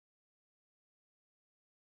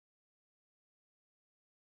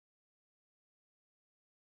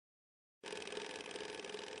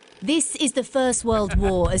This is the First World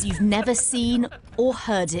War as you've never seen or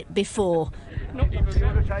heard it before.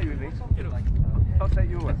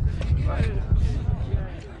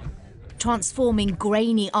 Transforming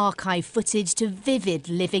grainy archive footage to vivid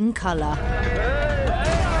living colour.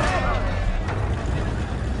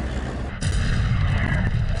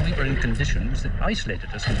 We were in conditions that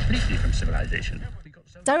isolated us completely from civilization.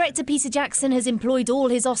 Director Peter Jackson has employed all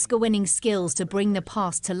his Oscar-winning skills to bring the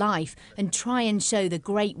past to life and try and show the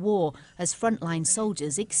Great War as frontline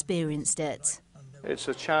soldiers experienced it. It's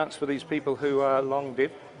a chance for these people who are long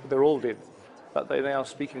dead. They're all dead, but they're now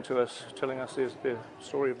speaking to us, telling us the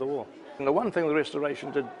story of the war. And the one thing the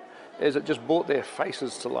restoration did is it just brought their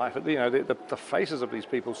faces to life. You know, the faces of these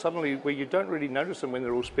people suddenly, where you don't really notice them when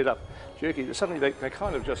they're all sped up, jerky, suddenly they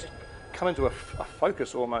kind of just come into a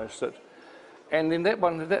focus almost. And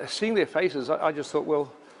then seeing their faces, I just thought, well,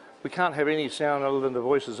 we can't have any sound other than the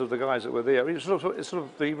voices of the guys that were there.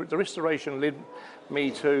 The restoration led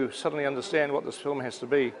me to suddenly understand what this film has to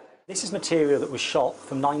be. This is material that was shot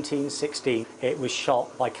from 1916. It was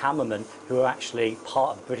shot by cameramen who were actually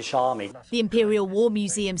part of the British Army. The Imperial War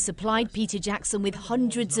Museum supplied Peter Jackson with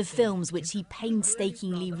hundreds of films which he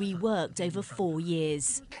painstakingly reworked over 4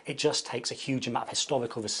 years. It just takes a huge amount of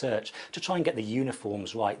historical research to try and get the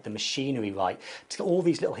uniforms right, the machinery right, to get all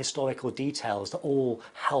these little historical details that all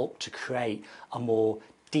help to create a more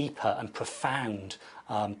deeper and profound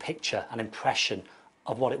picture and impression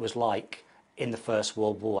of what it was like in the First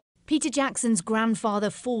World War. Peter Jackson's grandfather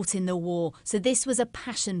fought in the war, so this was a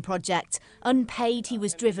passion project. Unpaid, he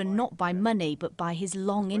was driven not by money, but by his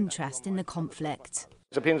long interest in the conflict.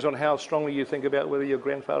 It depends on how strongly you think about whether your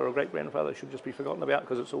grandfather or great-grandfather should just be forgotten about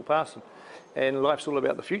because it's all past. And life's all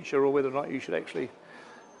about the future, or whether or not you should actually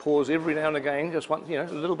pause every now and again, just once, a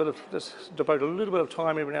little bit of, just devote a little bit of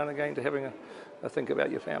time every now and again to having a think about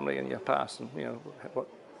your family and your past, and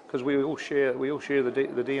because we all share the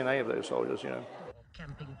DNA of those soldiers,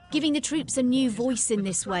 Giving the troops a new voice in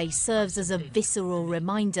this way serves as a visceral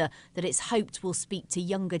reminder that it's hoped will speak to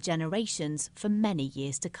younger generations for many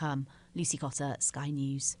years to come. Lucy Cotter, Sky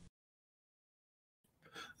News.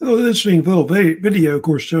 Oh, interesting little video, of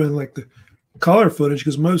course, showing like the color footage,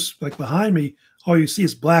 because most, like behind me, all you see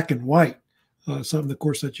is black and white. Something, of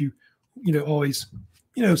course, that you always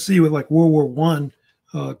see with like World War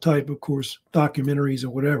I type, of course, documentaries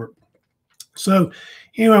or whatever. So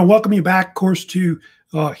anyway, I welcome you back, of course, to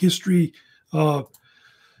History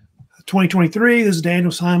 2023. This is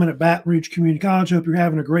Daniel Simon at Baton Rouge Community College. Hope you're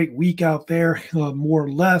having a great week out there, more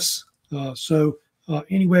or less.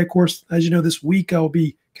 Anyway, of course, as you know, this week I'll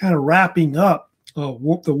be kind of wrapping up the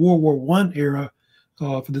World War I era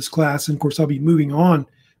for this class. And, of course, I'll be moving on.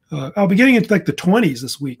 I'll be getting into like the 20s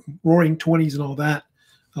this week, roaring 20s and all that.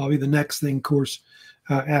 I'll be the next thing, of course,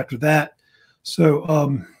 after that.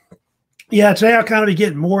 So, yeah, today I'll kind of be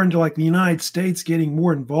getting more into like the United States getting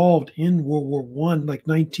more involved in World War I, like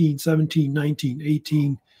 1917,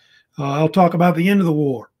 1918. I'll talk about the end of the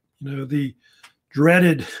war, the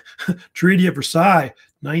dreaded Treaty of Versailles,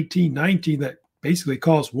 1919, that basically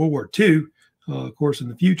caused World War II, of course, in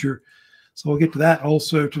the future. So we'll get to that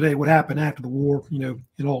also today, what happened after the war, and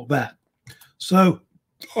all of that. So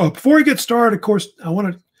before we get started, of course, I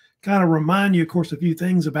want to kind of remind you, of course, a few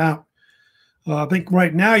things about I think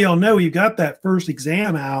right now y'all know you've got that first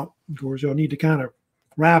exam out. Of course, you'll need to kind of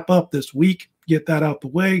wrap up this week, get that out the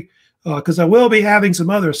way, because I will be having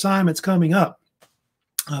some other assignments coming up,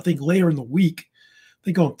 I think later in the week, I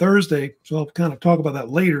think on Thursday. So I'll kind of talk about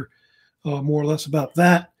that later, more or less about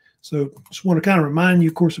that. So just want to kind of remind you,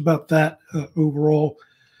 of course, about that overall.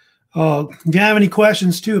 If you have any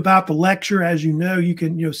questions, too, about the lecture, as you know, you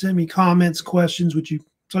can send me comments, questions, which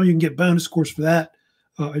some of you can get bonus, of course, for that,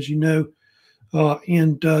 as you know.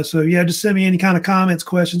 So yeah, just send me any kind of comments,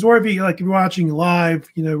 questions, or if you're watching live,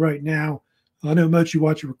 right now. I know most of you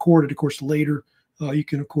watch it recorded, of course, later. You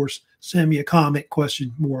can, of course, send me a comment,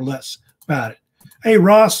 question, more or less about it. Hey,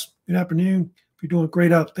 Ross, good afternoon. You're doing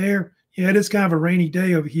great out there. Yeah, it is kind of a rainy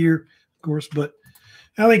day over here, of course, but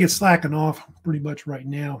I think it's slacking off pretty much right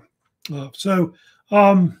now. Yeah,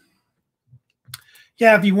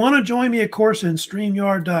 if you want to join me, of course, in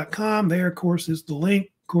StreamYard.com, there, of course, is the link,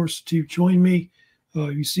 of course, to join me.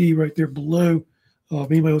 You see right there below.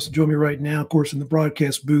 If anybody wants to join me right now, of course, in the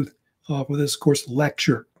broadcast booth for this, of course,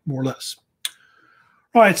 lecture, more or less.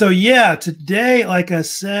 All right, so yeah, today, like I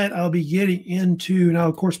said, I'll be getting into, and I'll,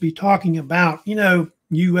 of course, be talking about,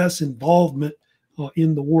 U.S. involvement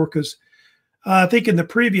in the war, because I think in the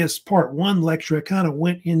previous part one lecture, I kind of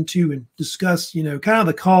went into and discussed, kind of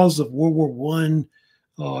the cause of World War I, and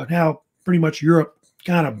how pretty much Europe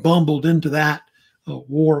kind of bumbled into that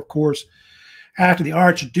war, of course. after the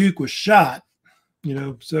Archduke was shot.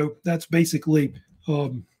 So that's basically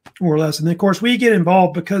more or less. And then, of course, we get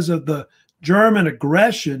involved because of the German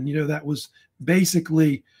aggression, that was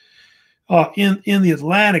basically in the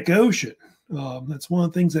Atlantic Ocean. That's one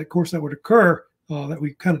of the things that, of course, that would occur that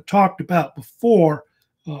we kind of talked about before.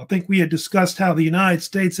 I think we had discussed how the United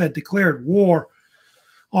States had declared war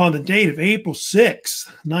on the date of April 6,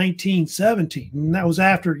 1917. And that was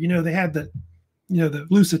after, they had the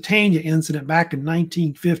Lusitania incident back in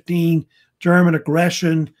 1915, German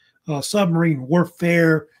aggression, submarine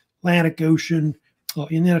warfare, Atlantic Ocean.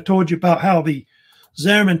 And then I told you about how the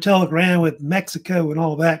Zeman telegram with Mexico and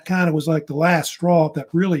all that kind of was like the last straw that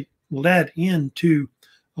really led into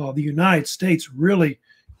the United States really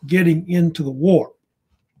getting into the war.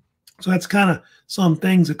 So that's kind of some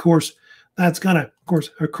things, of course, that's going to, of course,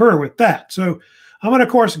 occur with that. So I'm going to,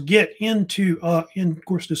 of course, get into,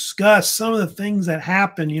 discuss some of the things that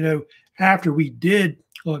happened, after we did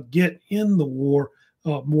get in the war,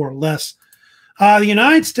 more or less. The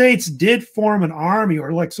United States did form an army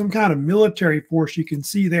or like some kind of military force you can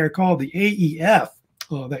see there called the A.E.F.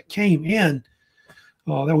 That came in.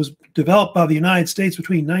 That was developed by the United States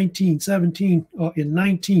between 1917 and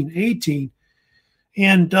 1918.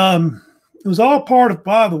 And it was all part of,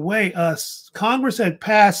 by the way, Congress had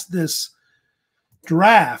passed this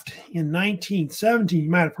draft in 1917, you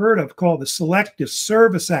might have heard of, called the Selective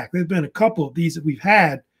Service Act. There's been a couple of these that we've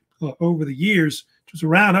had over the years. It was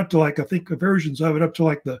around up to like, I think, versions of it up to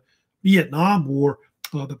like the Vietnam War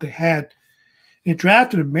that they had. It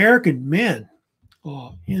drafted American men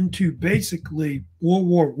into basically World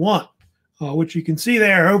War I, which you can see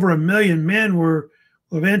there. Over 1 million men were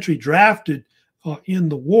eventually drafted in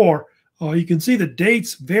the war. You can see the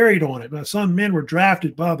dates varied on it. Some men were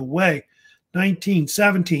drafted, by the way,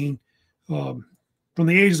 1917, from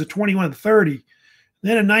the ages of 21 to 30.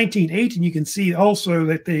 Then in 1918, you can see also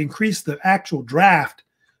that they increased the actual draft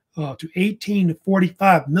to 18 to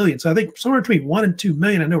 45 million. So I think somewhere between 1 and 2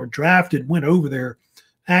 million, I know, were drafted, went over there,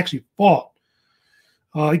 actually fought.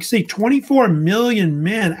 You can see 24 million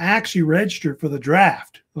men actually registered for the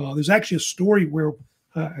draft. There's actually a story where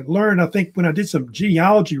I learned, I think, when I did some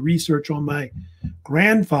genealogy research on my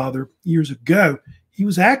grandfather years ago, he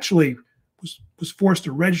was actually was forced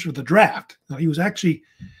to register for the draft. He was actually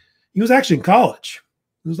in college.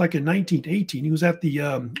 It was like in 1918. He was at the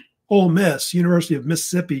Ole Miss, University of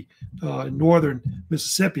Mississippi, in northern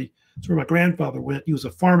Mississippi. That's where my grandfather went. He was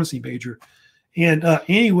a pharmacy major. And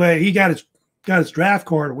anyway, he got his draft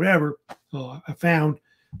card or whatever, I found,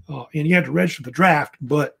 and he had to register for the draft,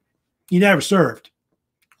 but he never served.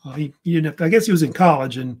 He didn't have to, I guess he was in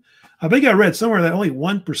college, and I think I read somewhere that only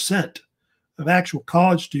 1% of actual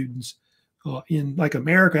college students in like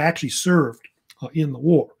America actually served in the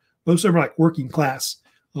war. Most of them were like working class.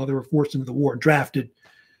 They were forced into the war and drafted,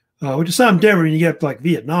 which is something different when you get up to like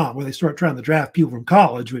Vietnam, where they start trying to draft people from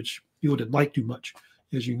college, which people didn't like too much,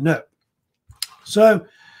 as you know. So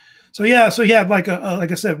you had like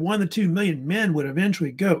I said, 1 to 2 million men would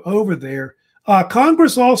eventually go over there.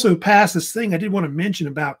 Congress also passed this thing I did want to mention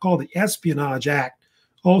about called the Espionage Act,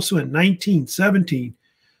 also in 1917.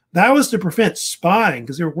 That was to prevent spying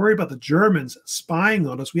because they were worried about the Germans spying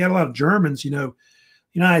on us. We had a lot of Germans,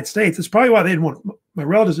 United States. That's probably why my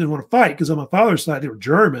relatives didn't want to fight, because on my father's side, they were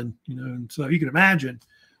German, and so you can imagine.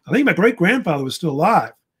 I think my great-grandfather was still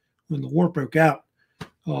alive when the war broke out.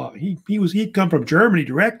 He'd come from Germany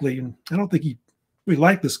directly, and I don't think he really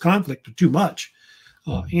liked this conflict too much.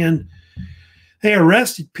 And they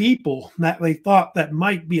arrested people that they thought that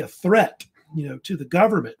might be a threat, to the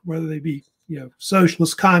government, whether they be,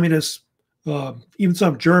 socialists, communists, even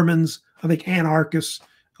some Germans, I think anarchists.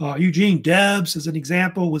 Eugene Debs, as an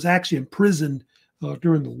example, was actually imprisoned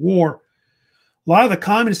during the war. A lot of the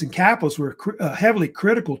communists and capitalists were heavily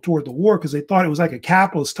critical toward the war because they thought it was like a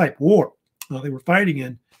capitalist type war they were fighting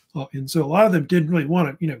in. And so a lot of them didn't really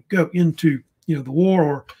want to, go into, the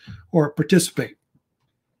war or participate.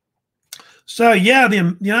 So, yeah,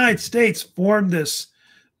 the United States formed this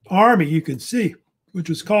army, you can see, which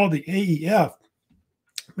was called the A.E.F,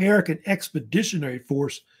 American Expeditionary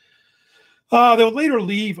Force. They would later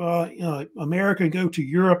leave America and go to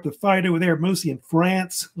Europe to fight over there, mostly in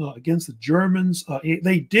France, against the Germans.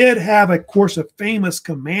 They did have, of course, a famous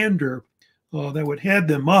commander that would head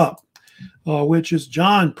them up, which is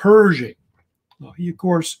John Pershing. He, of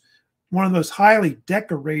course, one of the most highly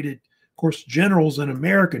decorated, of course, generals in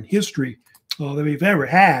American history that we've ever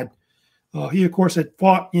had. He, of course, had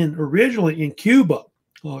fought originally in Cuba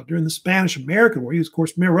during the Spanish-American War. He was, of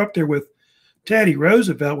course, remember up there with Teddy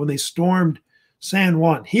Roosevelt when they stormed San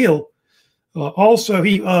Juan Hill. Also,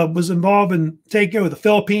 he was involved in taking over the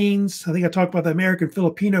Philippines. I think I talked about the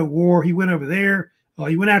American-Filipino War. He went over there.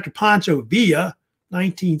 He went after Pancho Villa,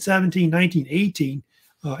 1917, 1918,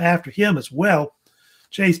 after him as well,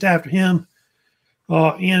 chased after him.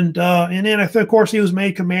 And then, of course, he was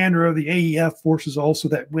made commander of the A.E.F. forces also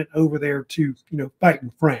that went over there to, fight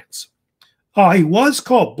in France. He was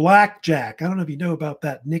called Blackjack. I don't know if you know about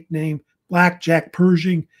that nickname, Blackjack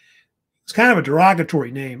Pershing. It's kind of a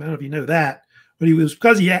derogatory name. I don't know if you know that. But he was,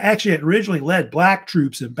 because he actually had originally led black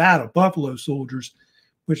troops in battle, Buffalo soldiers,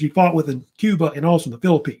 which he fought with in Cuba and also in the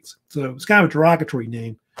Philippines. So it's kind of a derogatory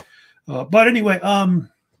name. But anyway,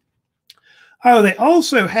 they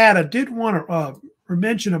also had, I did want to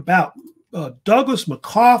mention about Douglas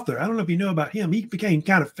MacArthur. I don't know if you know about him. He became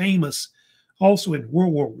kind of famous also in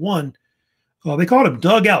World War I. They called him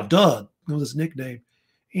Dugout Doug. That was his nickname.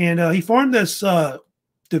 And he formed this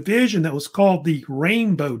division that was called the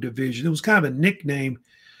Rainbow Division. It was kind of a nickname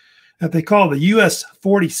that they called the U.S.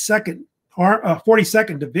 42nd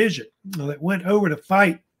Division that went over to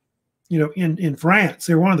fight, in France.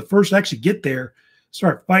 They were one of the first to actually get there,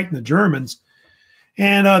 start fighting the Germans.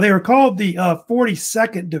 And they were called the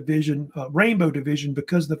 42nd Division, Rainbow Division,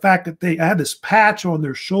 because of the fact that they had this patch on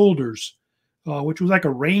their shoulders, which was like a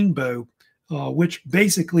rainbow, which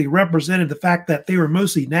basically represented the fact that they were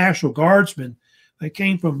mostly National Guardsmen. They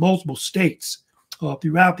came from multiple states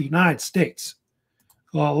throughout the United States.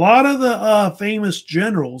 A lot of the famous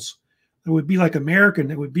generals that would be like American,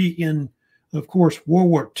 that would be in, of course, World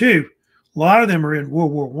War II. A lot of them are in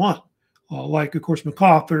World War I, like, of course,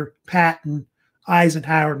 MacArthur, Patton,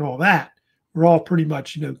 Eisenhower, and all that. Were all pretty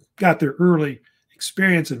much, got their early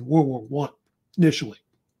experience in World War I initially.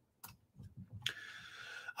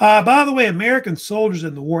 By the way, American soldiers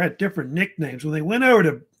in the war had different nicknames. When they went over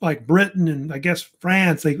to like Britain and I guess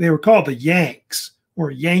France, they were called the Yanks or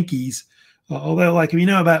Yankees. Although, like, if you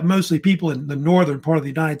know about mostly people in the northern part of the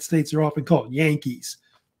United States, they're often called Yankees,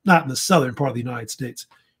 not in the southern part of the United States.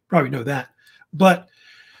 Probably know that. But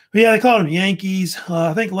yeah, they called them Yankees.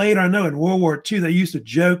 I think later, I know in World War II, they used to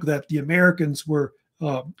joke that the Americans were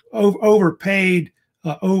overpaid,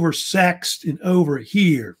 oversexed, and over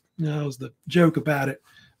here. That was the joke about it.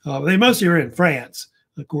 They mostly were in France,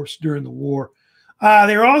 of course, during the war.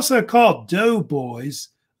 They were also called doughboys.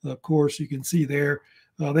 Of course, you can see there.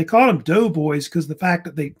 They called them doughboys because the fact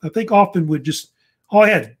that they, I think, often would just,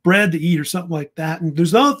 had bread to eat or something like that. And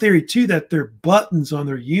there's another theory, too, that their buttons on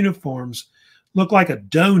their uniforms look like a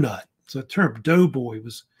donut. So the term doughboy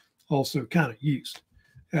was also kind of used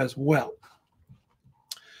as well.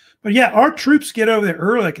 But yeah, our troops get over there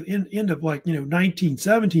early, like end of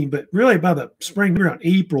 1917, but really by the spring, around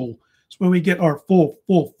April, is when we get our full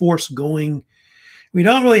force going. We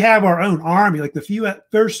don't really have our own army. Like the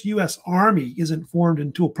first U.S. Army isn't formed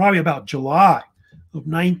until probably about July of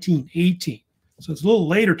 1918. So it's a little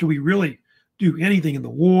later till we really do anything in the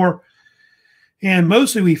war. And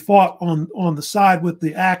mostly we fought on the side with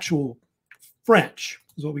the actual French,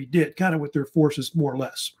 is what we did, kind of with their forces more or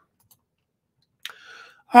less.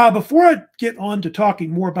 Before I get on to talking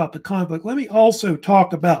more about the conflict, let me also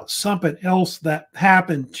talk about something else that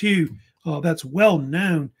happened too that's well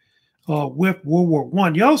known with World War I.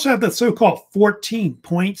 You also have the so-called 14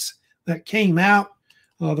 points that came out.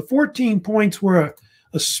 The 14 points were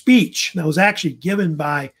a speech that was actually given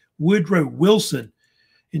by Woodrow Wilson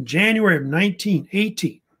in January of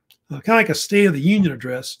 1918, kind of like a State of the Union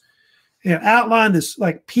address. It outlined this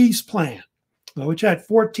like peace plan, which had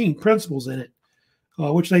 14 principles in it,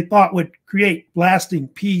 which they thought would create lasting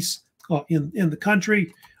peace in the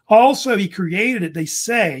country. Also, he created it, they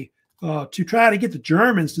say, to try to get the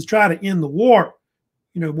Germans to try to end the war,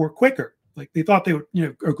 more quicker. Like they thought they would,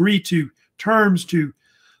 agree to terms to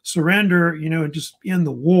surrender, and just end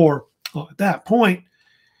the war at that point.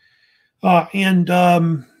 And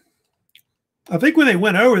I think when they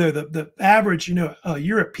went over there, the average,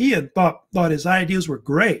 European thought his ideas were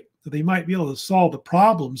great, that they might be able to solve the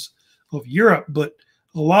problems of Europe. But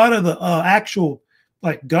a lot of the actual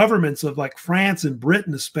like governments of like France and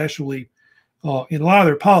Britain, especially, and a lot of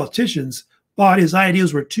their politicians thought his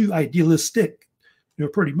ideas were too idealistic,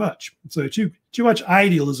 pretty much. So too much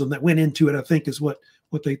idealism that went into it, I think, is what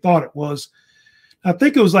they thought it was. I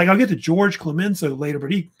think it was like, I'll get to George Clemenceau later,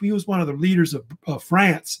 but he was one of the leaders of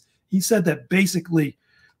France. He said that basically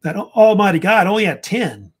that Almighty God only had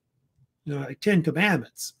 10, like 10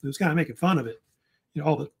 commandments. He was kind of making fun of it,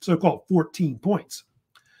 all the so-called 14 points.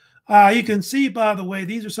 You can see, by the way,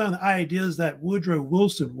 these are some of the ideas that Woodrow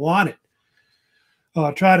Wilson wanted.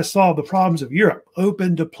 Try to solve the problems of Europe,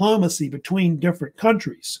 open diplomacy between different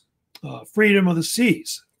countries, freedom of the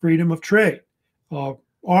seas, freedom of trade,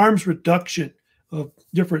 arms reduction of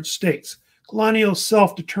different states, colonial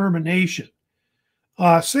self-determination.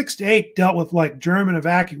 6 to 8 dealt with like German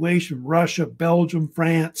evacuation from Russia, Belgium,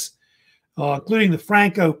 France, including the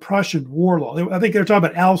Franco-Prussian War law. I think they're talking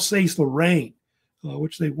about Alsace-Lorraine,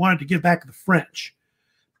 which they wanted to give back to the French.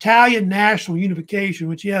 Italian national unification,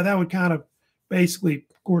 which, yeah, that would kind of basically,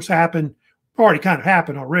 of course, happen, already kind of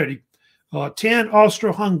happened already. 10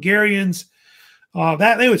 Austro-Hungarians,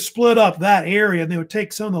 that they would split up that area, and they would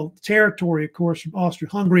take some of the territory, of course, from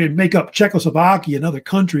Austria-Hungary and make up Czechoslovakia and other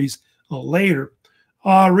countries later.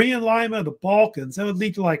 Realignment of the Balkans, that would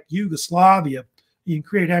lead to like Yugoslavia being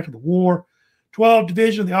created after the war. 12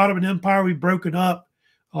 division of the Ottoman Empire would be broken up.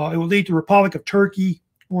 It would lead to Republic of Turkey,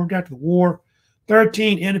 formed after the war.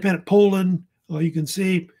 13, independent Poland, you can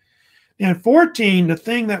see. And 14, the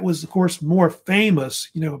thing that was, of course, more famous,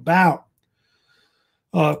 about,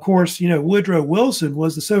 of course, Woodrow Wilson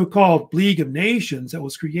was the so-called League of Nations that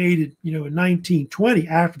was created, in 1920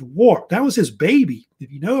 after the war. That was his baby,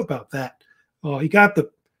 if you know about that. He got the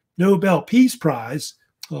Nobel Peace Prize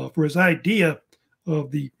for his idea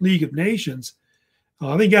of the League of Nations.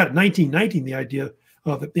 I think he got it in 1919, the idea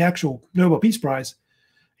of the actual Nobel Peace Prize.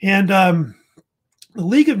 And the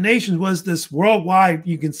League of Nations was this worldwide,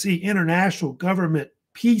 you can see, international government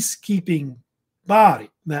peacekeeping body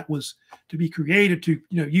that was to be created to,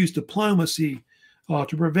 use diplomacy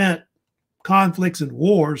to prevent conflicts and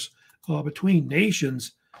wars between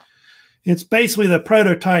nations. It's basically the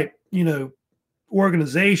prototype,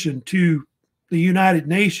 organization to the United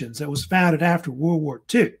Nations that was founded after World War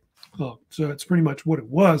II. So that's pretty much what it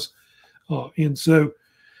was. And so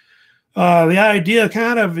the idea it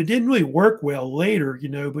didn't really work well later,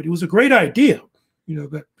 but it was a great idea,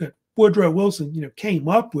 that Woodrow Wilson, came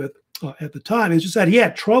up with at the time. It's just that he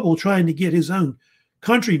had trouble trying to get his own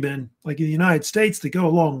countrymen, like in the United States, to go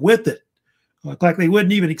along with it. Like they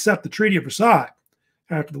wouldn't even accept the Treaty of Versailles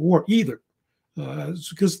after the war either.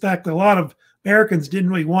 Because, in fact, a lot of Americans didn't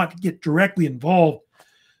really want to get directly involved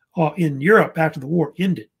in Europe after the war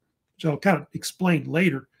ended. So I'll kind of explain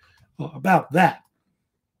later about that.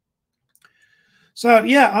 So,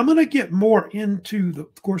 yeah, I'm going to get more into,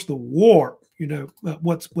 of course, the war,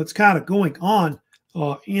 what's kind of going on.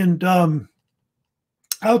 And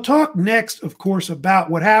I'll talk next, of course, about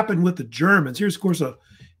what happened with the Germans. Here's, of course,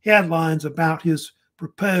 headlines about his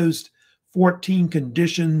proposed 14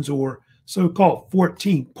 conditions or so-called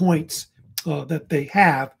 14 points that they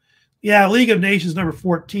have. Yeah, League of Nations number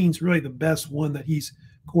 14 is really the best one that he's,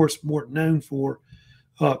 of course, more known for,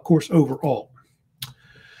 of course, overall.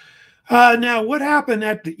 Now, what happened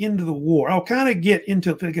at the end of the war? I'll kind of get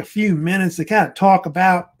into like a few minutes to kind of talk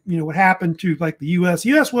about, what happened to like the U.S. The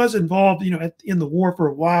U.S. was involved, in the war for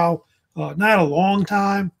a while, not a long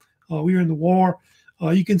time. We were in the war.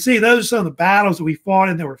 You can see those are some of the battles that we fought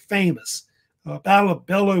in that were famous. Battle of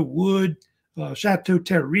Belleau Wood, Chateau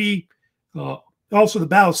Thierry, also the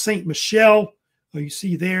Battle of Saint Michel, you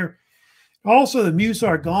see there. Also the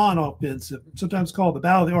Meuse-Argonne offensive, sometimes called the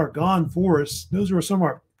Battle of the Argonne Forest. Those were some of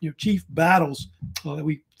our chief battles that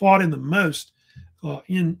we fought in the most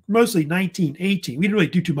in mostly 1918. We didn't really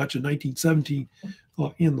do too much in 1917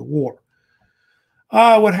 in the war.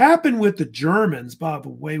 What happened with the Germans, by the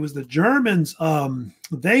way, was the Germans,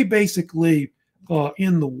 they basically,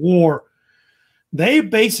 in the war, they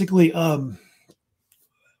basically weren't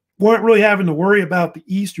really having to worry about the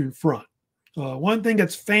Eastern Front. One thing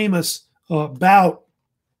that's famous about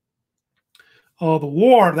the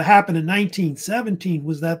war that happened in 1917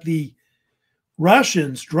 was that the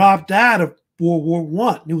Russians dropped out of World War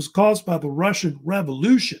I. It was caused by the Russian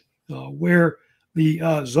Revolution, where the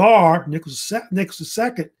Tsar, Nicholas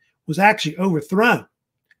II, was actually overthrown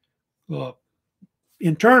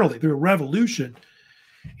internally through a revolution.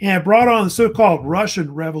 And it brought on the so-called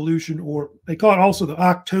Russian Revolution, or they call it also the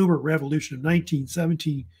October Revolution of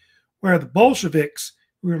 1917, where the Bolsheviks,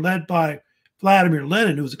 who were led by Vladimir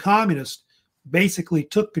Lenin, who was a communist, basically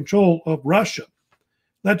took control of Russia.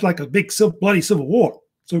 Led to like a big bloody civil war,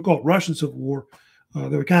 so-called Russian Civil War,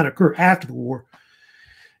 that would kind of occur after the war.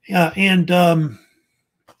 And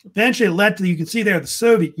eventually it led to, you can see there, the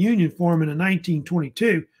Soviet Union forming in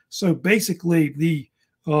 1922. So basically the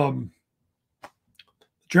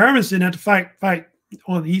Germans didn't have to fight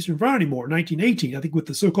on the Eastern Front anymore in 1918, I think with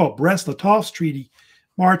the so-called Brest-Litovsk Treaty,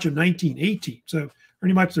 March of 1918. So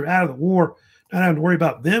pretty much they're out of the war, not having to worry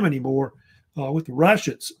about them anymore with the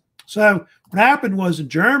Russians. So what happened was in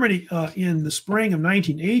Germany in the spring of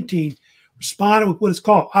 1918, responded with what is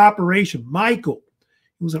called Operation Michael.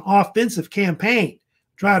 It was an offensive campaign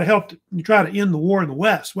to try to end the war in the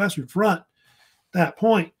Western Front at that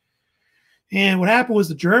point. And what happened was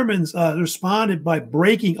the Germans responded by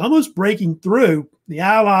almost breaking through the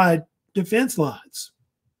Allied defense lines.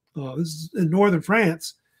 This is in northern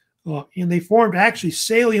France. And they formed actually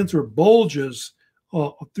salients or bulges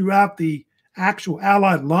throughout the actual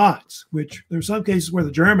Allied lines, which there's some cases where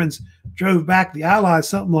the Germans drove back the Allies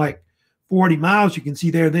something like 40 miles. You can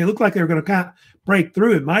see there. They looked like they were going to kind of break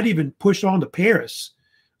through. It might even push on to Paris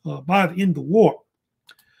by the end of the war.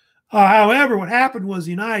 However, what happened was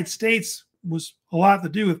the United States was a lot to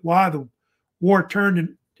do with why the war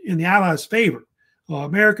turned in the Allies' favor.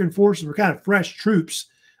 American forces were kind of fresh troops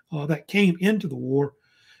that came into the war.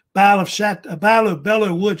 Battle of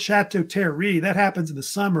Belleau Wood, Chateau Thierry, that happens in the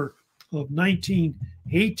summer of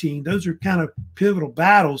 1918. Those are kind of pivotal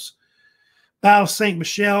battles. Battle of Saint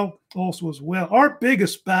Michel also as well. Our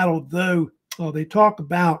biggest battle, though, they talk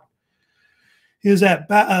about is that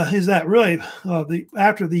really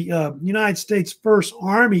after the United States First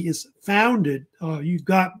Army is founded, you've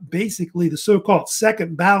got basically the so-called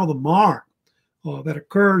Second Battle of the Marne that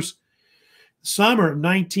occurs summer of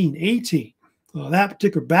 1918. That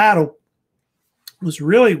particular battle was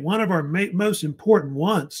really one of our most important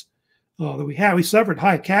ones that we had. We suffered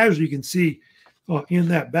high casualty. You can see in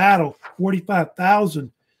that battle,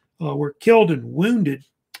 45,000 were killed and wounded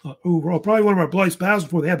overall. Probably one of our bloodiest battles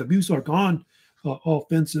before they had the Meuse-Argonne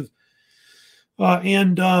offensive.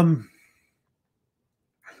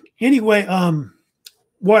 Anyway,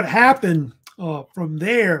 what happened from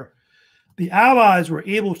there, the Allies were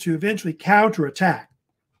able to eventually counterattack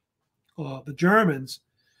the Germans.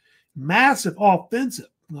 Massive offensive,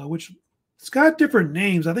 which it's got different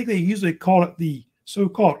names. I think they usually call it the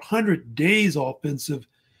so-called 100 Days Offensive,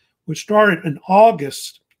 which started in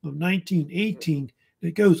August of 1918.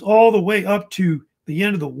 It goes all the way up to the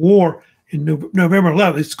end of the war in November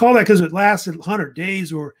 11th. It's called that because it lasted 100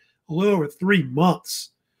 days or a little over 3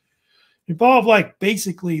 months. It involved like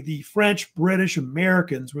basically the French, British,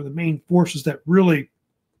 Americans were the main forces that really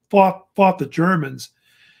fought the Germans.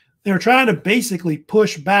 They were trying to basically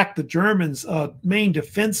push back the Germans' main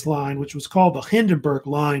defense line, which was called the Hindenburg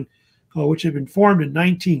Line, which had been formed in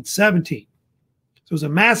 1917. So it was a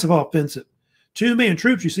massive offensive. 2 million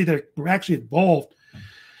troops, you see, that were actually involved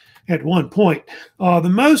at one point. The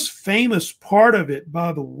most famous part of it,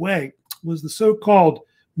 by the way, was the so-called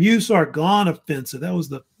Meuse-Argonne offensive. That was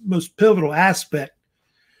the most pivotal aspect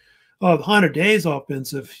of the 100 Days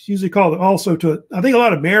Offensive. It's usually called also I think a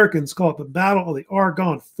lot of Americans call it the Battle of the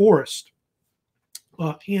Argonne Forest.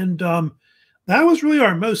 That was really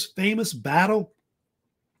our most famous battle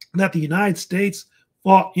that the United States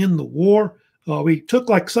fought in the war. We took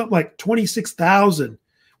something like 26,000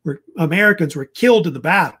 Americans were killed in the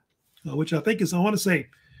battle, which I think is, I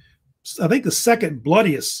think the second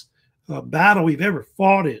bloodiest battle we've ever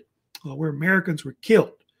fought in, where Americans were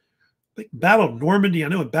killed. I think Battle of Normandy, I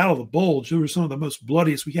know in Battle of the Bulge, those were some of the most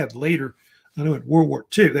bloodiest we had later. I know in World War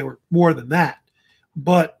II, they were more than that.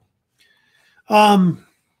 But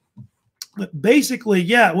basically,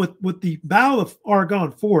 yeah, with the Battle of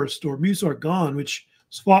Argonne Forest or Meuse-Argonne, which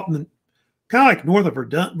was fought in kind of like north of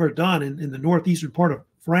Verdun in the northeastern part of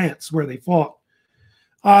France where they fought,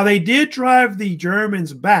 they did drive the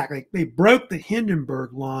Germans back. They broke the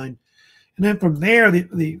Hindenburg Line. And then from there,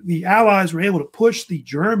 the Allies were able to push the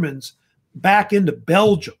Germans back into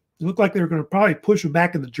Belgium. It looked like they were going to probably push them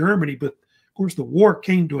back into Germany, but of course the war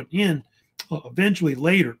came to an end eventually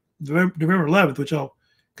later, November 11th, which I'll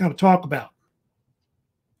kind of talk about.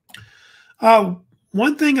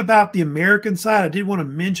 One thing about the American side, I did want to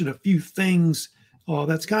mention a few things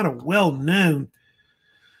that's kind of well known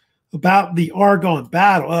about the Argonne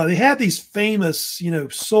battle. They had these famous,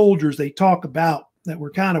 soldiers they talk about that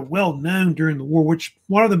were kind of well known during the war, which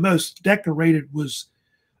one of the most decorated was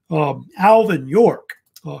Alvin York,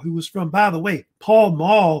 who was from, by the way, Pall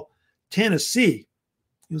Mall, Tennessee.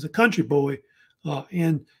 He was a country boy.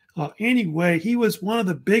 Anyway, he was one of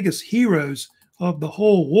the biggest heroes of the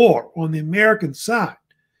whole war on the American side.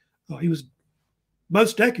 He was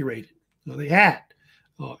most decorated they had.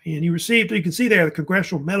 And he received, you can see there, the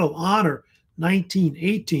Congressional Medal of Honor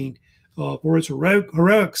 1918 for his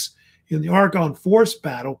heroics in the Argonne Forest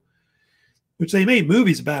battle, which they made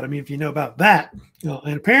movies about. I mean, if you know about that.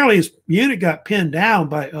 And apparently his unit got pinned down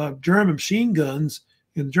by German machine guns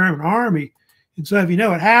in the German army. And so if you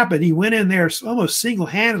know what happened, he went in there almost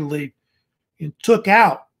single-handedly and took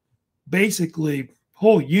out basically a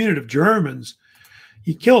whole unit of Germans.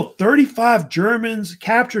 He killed 35 Germans,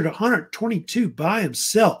 captured 122 by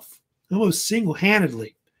himself, almost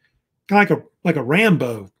single-handedly, kind of like a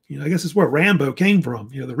Rambo. I guess that's where Rambo came from.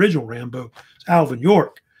 The original Rambo, Alvin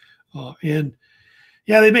York. And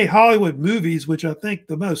Yeah, they made Hollywood movies, which I think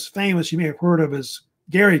the most famous you may have heard of is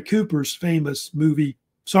Gary Cooper's famous movie,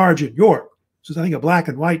 Sergeant York, which is, I think, a black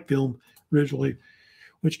and white film originally,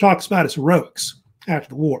 which talks about his heroics after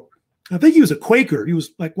the war. I think he was a Quaker. He was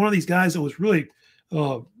like one of these guys that was really,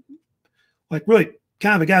 really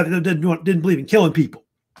kind of a guy that didn't believe in killing people,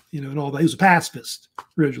 and all that. He was a pacifist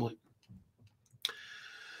originally.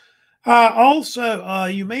 Also,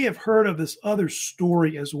 you may have heard of this other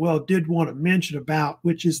story as well, did want to mention about,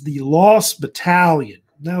 which is the Lost Battalion.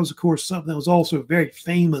 That was, of course, something that was also very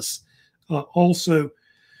famous also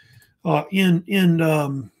in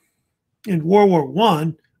World War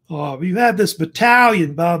I. You had this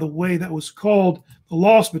battalion, by the way, that was called the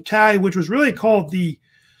Lost Battalion, which was really called the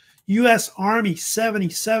U.S. Army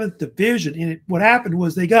 77th Division. And what happened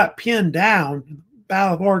was they got pinned down in the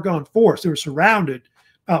Battle of Argonne Forest. They were surrounded,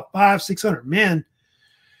 about 500-600 men,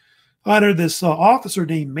 under this officer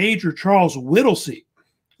named Major Charles Whittlesey.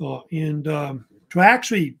 And to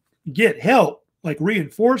actually get help, like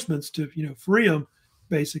reinforcements to free them,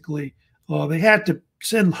 basically, they had to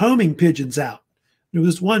send homing pigeons out. There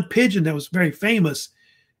was one pigeon that was very famous.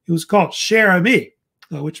 It was called cher ami,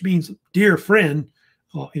 which means dear friend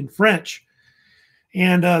in French.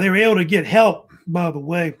 And they were able to get help, by the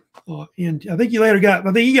way. And I think he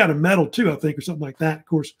got a medal too, I think, or something like that. Of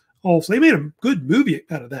course, also they made a good movie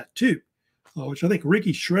out of that too, which I think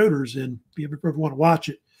Ricky Schroeder's in. If you ever want to watch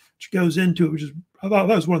it, which goes into it, which is, I thought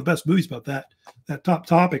that was one of the best movies about that top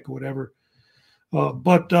topic or whatever.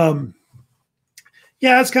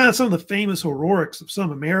 Yeah, it's kind of some of the famous heroics of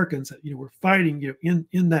some Americans that were fighting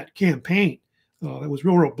in that campaign. That was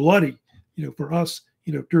real bloody, for us,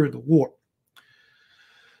 during the war.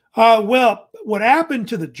 Well, what happened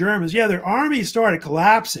to the Germans? Yeah, their army started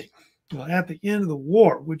collapsing at the end of the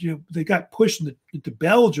war. Which they got pushed into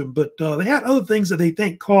Belgium, but they had other things that they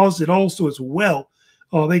think caused it also as well.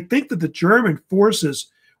 They think that the German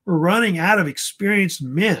forces were running out of experienced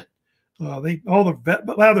men. A lot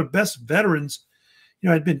of their best veterans,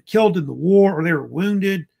 had been killed in the war or they were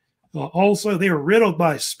wounded. Also, they were riddled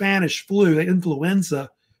by Spanish flu, the influenza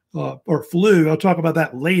or flu. I'll talk about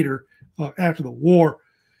that later after the war.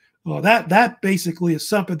 That basically is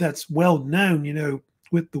something that's well known,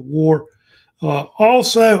 with the war.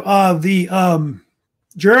 Also, the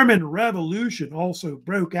German Revolution also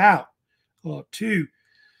broke out too,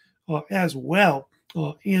 as well.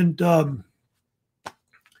 And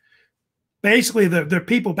basically, the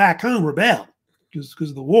people back home rebelled because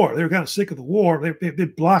of the war. They were kind of sick of the war. They've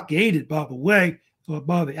been blockaded, by the way,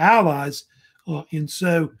 by the Allies. And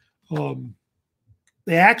so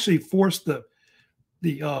they actually forced the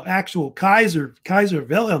actual Kaiser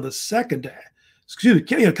Wilhelm II,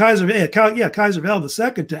 Kaiser Wilhelm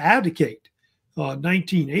II to abdicate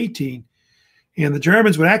 1918, and the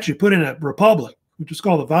Germans would actually put in a republic, which was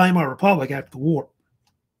called the Weimar Republic after the war.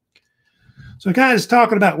 So kind of just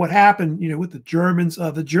talking about what happened, with the Germans.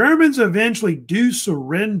 The Germans eventually do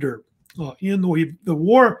surrender. The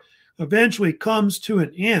war eventually comes to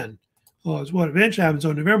an end. Is what eventually happens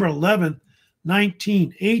on November 11th,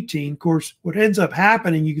 1918. Of course, what ends up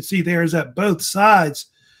happening, you can see there, is that both sides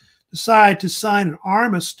decide to sign an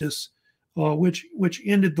armistice, which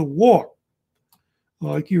ended the war.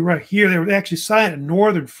 Like you right here, they were actually signed in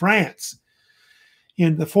northern France,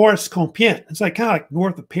 in the Forest Compiègne. It's kind of like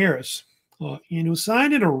north of Paris. And it was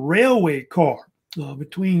signed in a railway car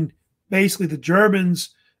between basically the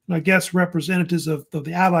Germans and I guess representatives of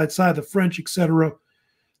the Allied side, the French, etc.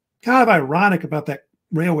 Kind of ironic about that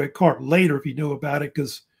railway car later, if you know about it,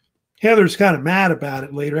 because Hitler's kind of mad about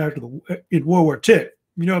it later in World War II.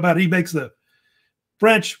 You know about it, he makes the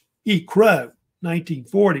French eat crow,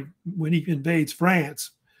 1940, when he invades France.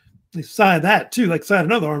 They signed that too, like signed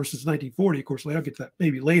another armistice in 1940. Of course, I'll get to that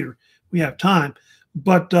maybe later. We have time.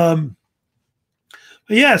 But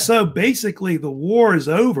yeah, so basically the war is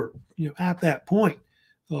over, at that point.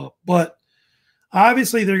 But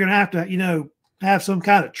obviously they're going to have to, have some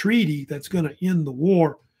kind of treaty that's going to end the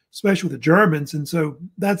war, especially with the Germans. And so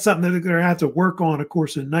that's something that they're going to have to work on, of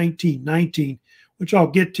course, in 1919, which I'll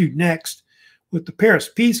get to next with the Paris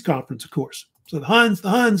Peace Conference, of course. So the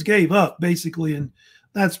Huns gave up, basically, and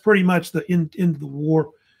that's pretty much the end of the war.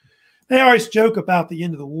 They always joke about the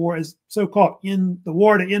end of the war as so-called the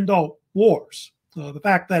war to end all wars. The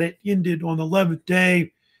fact that it ended on the 11th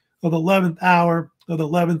day of the 11th hour of the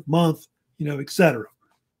 11th month, etc.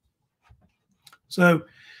 So,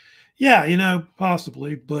 yeah,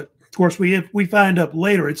 possibly, but of course we find out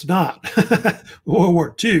later it's not. World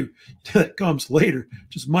War II that comes later,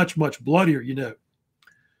 just much, much bloodier,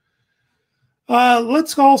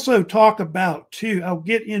 Let's also talk about too.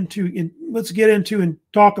 Let's get into and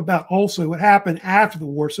talk about also what happened after the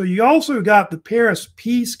war. So you also got the Paris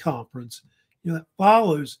Peace Conference, that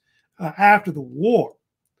follows after the war.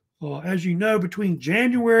 As you know, between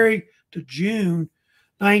January to June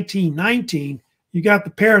 1919, you got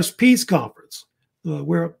the Paris Peace Conference,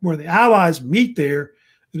 where the Allies meet there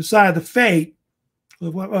to decide the fate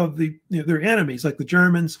of their enemies, like the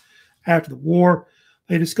Germans after the war.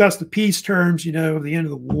 They discussed the peace terms, of the end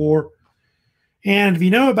of the war. And if you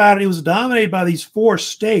know about it, it was dominated by these 4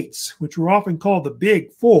 states, which were often called the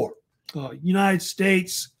Big Four: United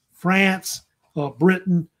States, France,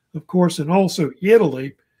 Britain, of course, and also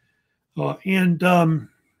Italy. You can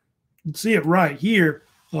see it right here,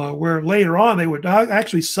 where later on they would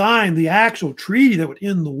actually sign the actual treaty that would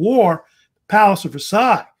end the war, Palace of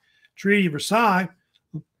Versailles, Treaty of Versailles,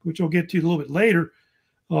 which I'll get to a little bit later.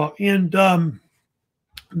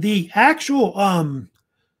 The actual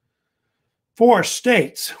 4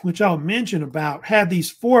 states, which I'll mention about, had these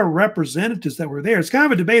 4 representatives that were there. It's kind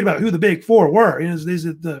of a debate about who the Big Four were. Is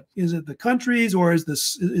it the countries, or is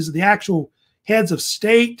it the actual heads of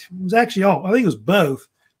state? It was actually I think it was both.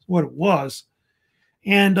 What it was,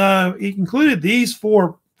 and it included these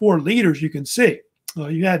four leaders. You can see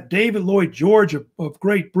you had David Lloyd George of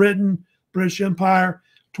Great Britain, British Empire,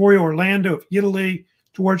 Vittorio Orlando of Italy,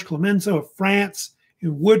 George Clemenceau of France,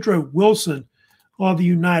 and Woodrow Wilson of the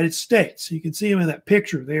United States. You can see him in that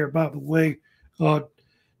picture there, by the way.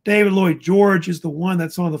 David Lloyd George is the one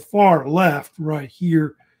that's on the far left right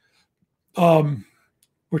here.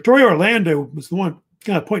 Vittorio Orlando was the one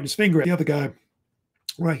kind of pointing his finger at the other guy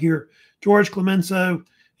right here. George Clemenceau,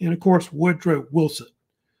 and of course, Woodrow Wilson.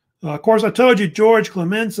 Of course, I told you George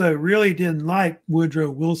Clemenceau really didn't like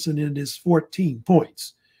Woodrow Wilson in his 14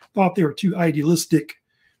 points. Thought they were too idealistic.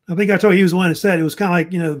 I think I told you he was the one who said it was kind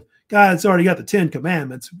of like, God's already got the 10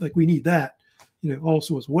 commandments. Like, we need that,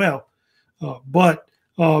 also as well. But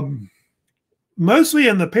mostly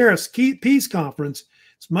in the Paris Peace Conference,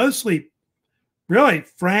 it's mostly really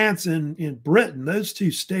France and Britain. Those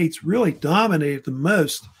 2 states really dominated the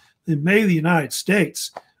most, and maybe the United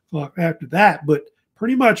States after that. But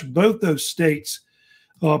pretty much both those states,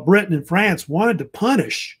 Britain and France, wanted to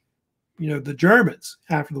punish, the Germans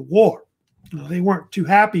after the war. They weren't too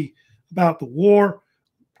happy about the war.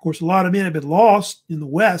 Of course, a lot of men had been lost in the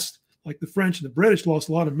West, like the French and the British lost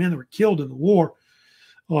a lot of men that were killed in the war.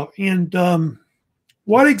 What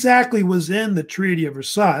exactly was in the Treaty of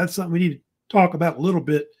Versailles? That's something we need to talk about a little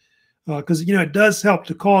bit, because, it does help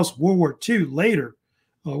to cause World War II later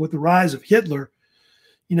with the rise of Hitler,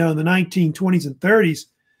 in the 1920s and 30s.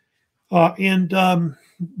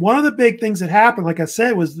 One of the big things that happened, like I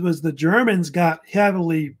said, was the Germans got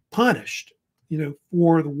heavily punished,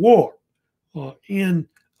 for the war.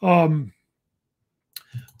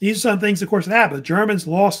 These are some things, of course, that happened. The Germans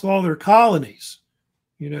lost all their colonies,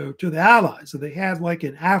 to the Allies. So they had, like,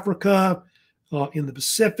 in Africa, in the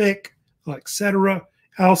Pacific, etc.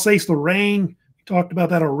 Alsace-Lorraine, we talked about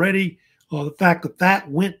that already. The fact that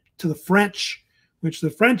went to the French, which the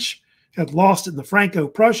French had lost it in the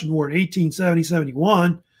Franco-Prussian War in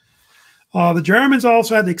 1870-71. The Germans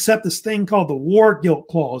also had to accept this thing called the War Guilt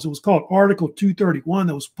Clause. It was called Article 231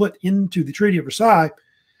 that was put into the Treaty of Versailles.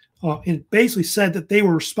 And it basically said that they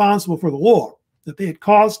were responsible for the war, that they had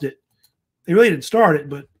caused it. They really didn't start it,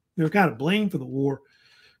 but they were kind of blamed for the war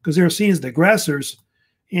because they were seen as the aggressors.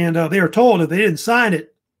 And they were told if they didn't sign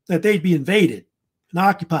it, that they'd be invaded and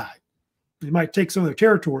occupied. They might take some of their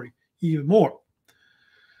territory even more.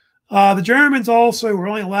 The Germans also were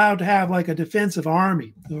only allowed to have, like, a defensive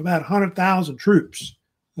army of about 100,000 troops.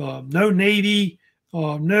 No navy.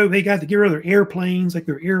 They got to get rid of their airplanes, like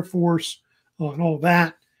their Air Force and all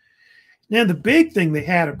that. And then the big thing they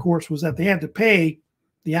had, of course, was that they had to pay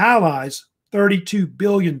the Allies $32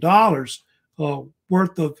 billion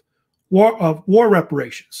worth of war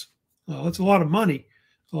reparations. That's a lot of money,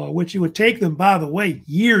 which it would take them, by the way,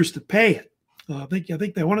 years to pay it. I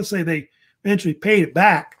think they want to say they eventually paid it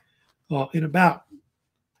back in about,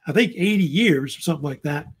 I think, 80 years or something like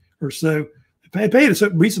that, or so. They paid it so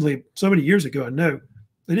recently, so many years ago, I know.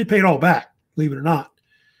 They did pay it all back, believe it or not.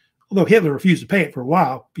 Although Hitler refused to pay it for a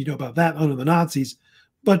while, you know about that, under the Nazis.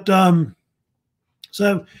 But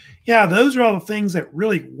so, yeah, those are all the things that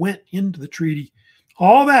really went into the treaty.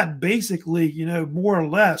 All that basically, more or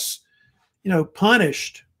less,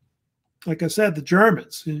 punished, like I said, the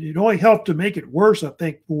Germans. It only helped to make it worse, I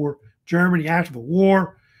think, for Germany after the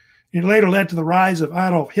war. It later led to the rise of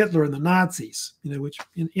Adolf Hitler and the Nazis, which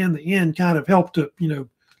in the end kind of helped to,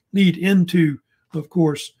 lead into, of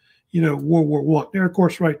course, World War I. There, of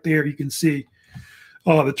course, right there, you can see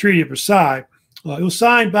the Treaty of Versailles. It was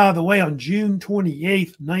signed, by the way, on June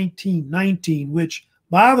 28th, 1919, which,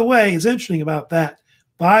 by the way, is interesting about that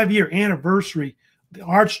 5-year anniversary, the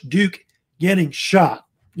Archduke getting shot.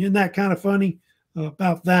 Isn't that kind of funny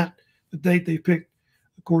about that, the date they picked,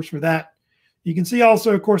 of course, for that? You can see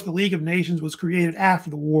also, of course, the League of Nations was created after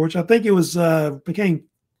the war, which I think it was became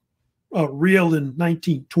real in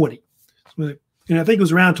 1920. So, and I think it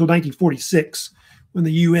was around until 1946 when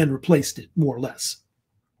the UN replaced it, more or less.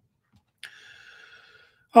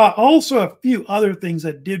 Also, a few other things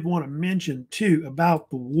I did want to mention, too, about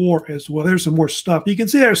the war as well. There's some more stuff. You can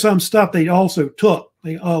see there's some stuff they also took.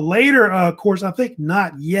 Later, of course, I think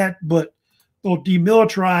not yet, but they'll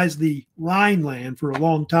demilitarize the Rhineland for a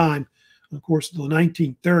long time. Of course, in the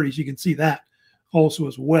 1930s, you can see that also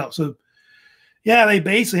as well. So, yeah, they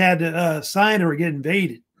basically had to sign or get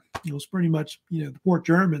invaded. It was pretty much, the poor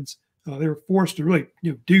Germans, they were forced to really,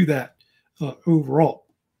 do that overall.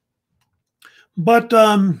 But,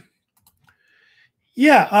 of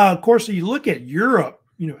course, if you look at Europe,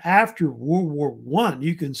 after World War I,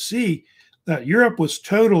 you can see that Europe was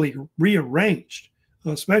totally rearranged,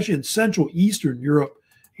 especially in Central Eastern Europe.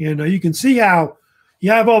 And you can see how you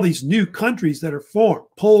have all these new countries that are formed: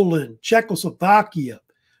 Poland, Czechoslovakia,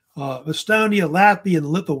 Estonia, Latvia, and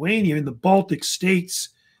Lithuania in the Baltic states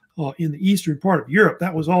in the eastern part of Europe.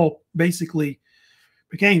 That was all basically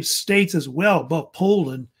became states as well, above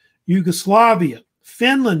Poland. Yugoslavia,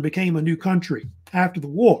 Finland became a new country after the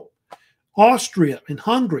war. Austria and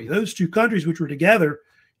Hungary, those two countries which were together,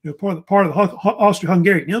 part of the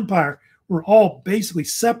Austro-Hungarian Empire, were all basically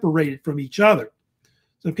separated from each other.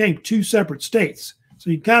 So it became two separate states. So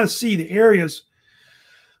you kind of see the areas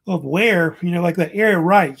of where, like that area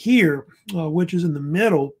right here, which is in the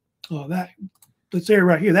middle, this area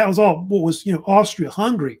right here, that was all what was,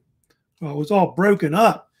 Austria-Hungary was all broken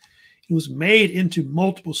up. It was made into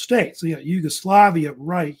multiple states. So you got Yugoslavia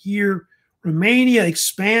right here. Romania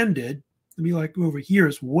expanded to be like over here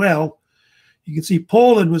as well. You can see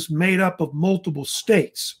Poland was made up of multiple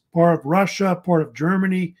states, part of Russia, part of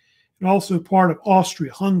Germany, and also part of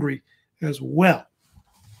Austria-Hungary as well.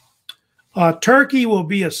 Turkey will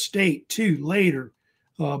be a state too later,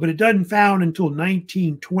 but it doesn't found until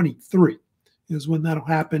 1923 is when that'll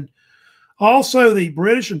happen. Also, the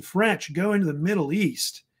British and French go into the Middle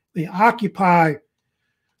East. They occupy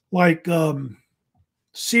like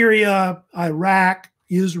Syria, Iraq,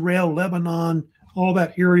 Israel, Lebanon, all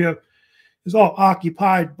that area is all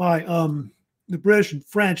occupied by the British and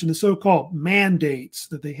French and the so-called mandates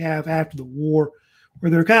that they have after the war, where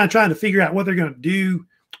they're kind of trying to figure out what they're going to do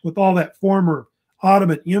with all that former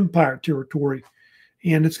Ottoman Empire territory.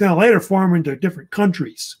 And it's going to later form into different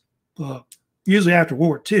countries, usually after World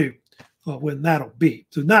War II, when that'll be.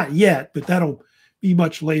 So not yet, but that'll be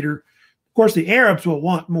much later. Of course, the Arabs will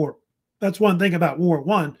want more. That's one thing about World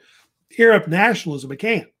War I. Arab nationalism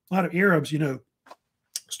began. A lot of Arabs,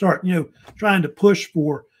 start, trying to push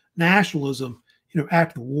for nationalism,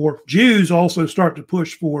 after the war. Jews also start to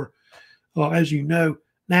push for, as you know,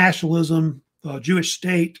 nationalism, Jewish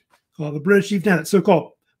state. The British even had that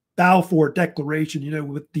so-called Balfour Declaration,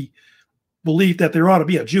 with the belief that there ought to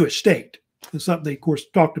be a Jewish state. It's something they, of course,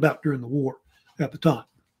 talked about during the war at the time.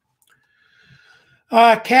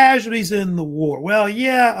 Casualties in the war. Well,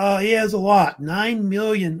 there's a lot. 9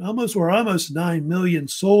 million, almost 9 million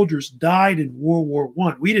soldiers died in World War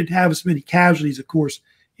I. We didn't have as many casualties, of course,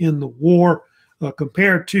 in the war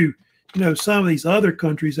compared to, some of these other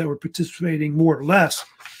countries that were participating more or less.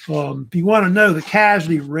 If you want to know the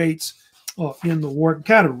casualty rates in the war, I can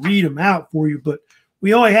kind of read them out for you, but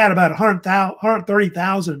we only had about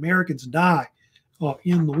 130,000 Americans die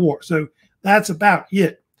in the war. So that's about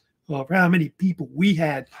it. For how many people we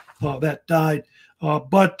had that died.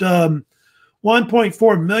 But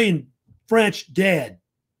 1.4 million French dead.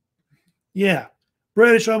 Yeah.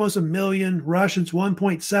 British, almost 1 million. Russians,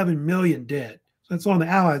 1.7 million dead. That's on the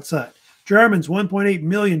Allied side. Germans, 1.8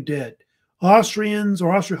 million dead. Austrians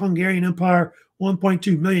or Austro-Hungarian Empire,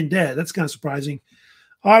 1.2 million dead. That's kind of surprising.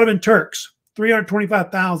 Ottoman Turks,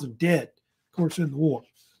 325,000 dead, of course, in the war.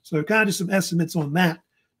 So kind of just some estimates on that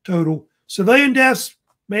total. Civilian deaths,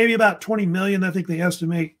 maybe about 20 million, I think they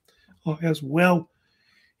estimate as well.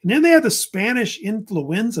 And then they have the Spanish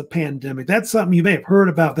influenza pandemic. That's something you may have heard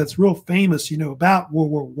about. That's real famous, about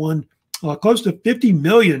World War I. Close to 50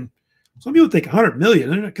 million. Some people think 100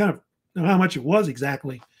 million. I don't kind of know how much it was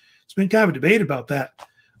exactly. It's been kind of a debate about that.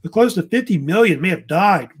 But close to 50 million may have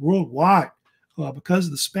died worldwide because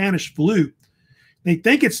of the Spanish flu. They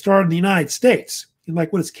think it started in the United States, in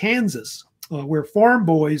like what is Kansas, where farm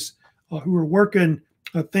boys who were working,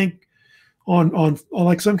 I think, on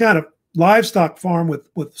like some kind of livestock farm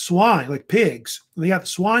with swine, like pigs. They got the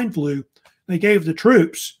swine flu. They gave the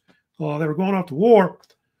troops that were going off to war.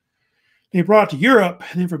 They brought it to Europe,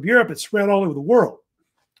 and then from Europe it spread all over the world.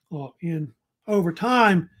 And over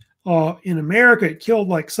time, in America, it killed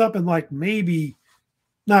like something like maybe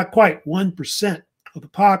not quite 1% of the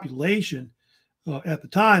population at the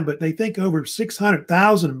time, but they think over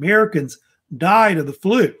 600,000 Americans died of the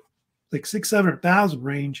flu, like 600,000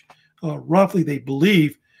 range, roughly, they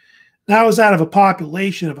believe. That was out of a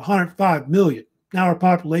population of 105 million. Now our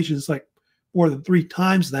population is like more than 3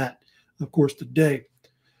 times that, of course, today.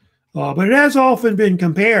 But it has often been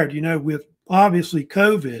compared, with obviously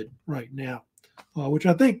COVID right now, which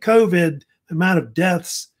I think COVID, the amount of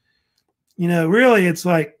deaths, really it's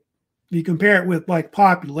like, if you compare it with like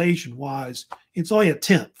population wise, it's only a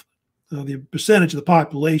tenth of the percentage of the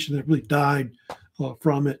population that really died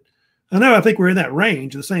from it. I think we're in that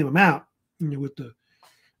range, the same amount, with the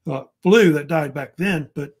flu that died back then.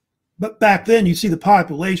 But back then, you see the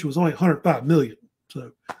population was only 105 million.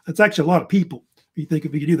 So that's actually a lot of people. If you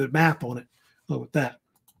could do the math on it with that.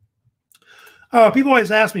 People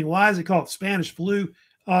always ask me, why is it called Spanish flu?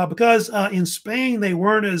 Because in Spain, they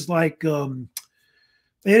weren't as like, they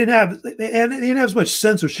didn't have as much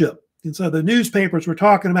censorship. And so the newspapers were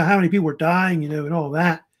talking about how many people were dying, and all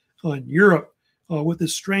that in Europe with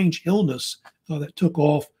this strange illness that took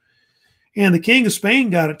off. And the King of Spain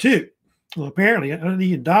got it too. Well, apparently, I didn't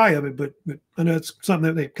even die of it, but I know it's something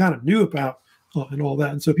that they kind of knew about and all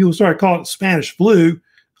that. And so people started calling it Spanish flu,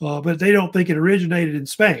 but they don't think it originated in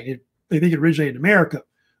Spain. They think it originated in America,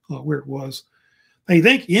 where it was. They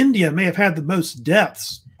think India may have had the most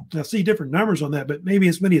deaths. I see different numbers on that, but maybe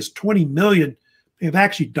as many as 20 million have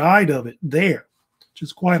actually died of it there, which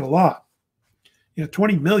is quite a lot.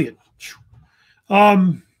 20 million.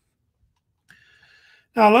 Now,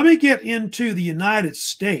 let me get into the United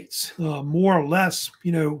States, more or less,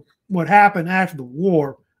 what happened after the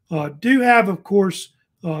war. Do have, of course,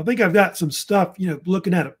 I think I've got some stuff,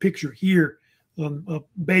 looking at a picture here,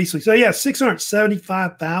 basically. So, yeah,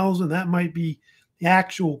 675,000, that might be the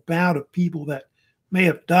actual amount of people that may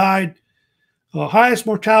have died. Highest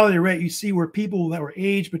mortality rate you see were people that were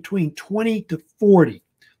aged between 20 to 40.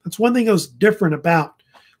 That's one thing that was different about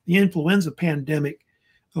the influenza pandemic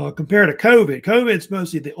compared to COVID. COVID's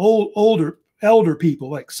mostly the elder people,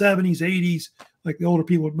 like 70s, 80s, like the older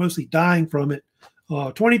people mostly dying from it.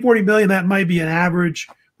 20, 40 million, that might be an average.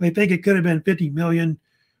 They think it could have been 50 million.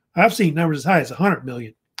 I've seen numbers as high as 100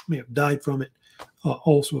 million may have died from it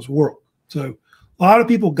also as well. So a lot of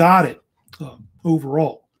people got it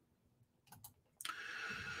overall.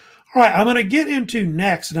 All right, I'm going to get into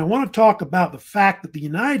next, and I want to talk about the fact that the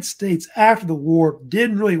United States after the war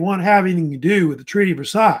didn't really want to have anything to do with the Treaty of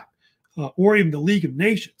Versailles or even the League of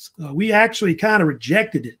Nations. We actually kind of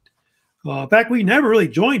rejected it. In fact, we never really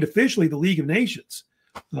joined officially the League of Nations.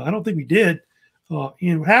 I don't think we did.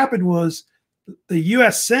 And what happened was the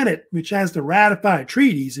U.S. Senate, which has to ratify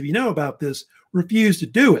treaties, if you know about this, refused to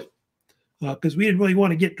do it because we didn't really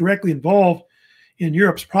want to get directly involved in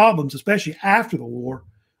Europe's problems, especially after the war.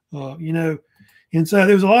 And so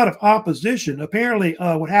there was a lot of opposition. Apparently,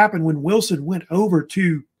 what happened when Wilson went over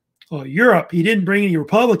to Europe, he didn't bring any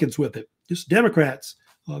Republicans with him, just Democrats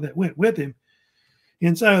that went with him.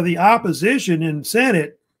 And so the opposition in the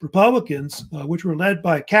Senate, Republicans, which were led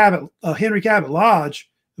by Henry Cabot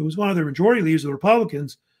Lodge, who was one of the majority leaders of the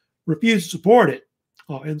Republicans, refused to support it.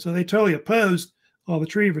 And so they totally opposed the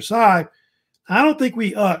Treaty of Versailles. I don't think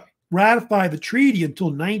we ratified the treaty until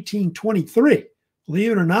 1923.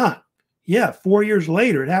 Believe it or not. Yeah, 4 years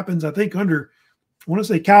later. It happens, I think, under, I want to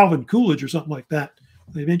say Calvin Coolidge or something like that.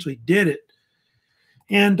 They eventually did it.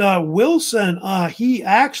 And Wilson, he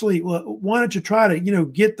actually wanted to try to,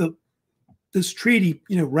 get this treaty,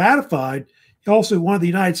 ratified. He also wanted the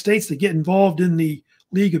United States to get involved in the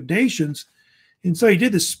League of Nations. And so he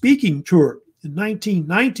did the speaking tour in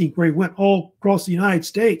 1919, where he went all across the United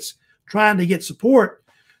States trying to get support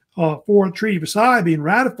for the Treaty of Versailles being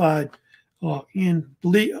ratified. In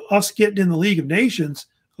us getting in the League of Nations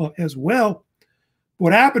as well.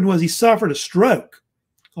 What happened was he suffered a stroke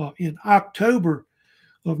in October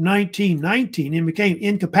of 1919 and became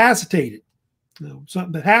incapacitated.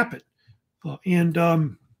 Something that happened.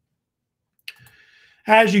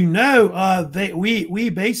 As you know, we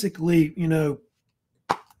basically,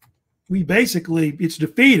 it's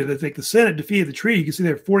defeated. I think the Senate defeated the treaty. You can see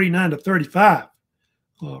there 49 to 35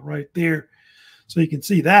 right there. So you can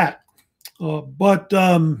see that. But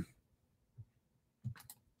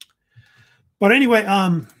anyway,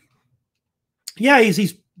 yeah,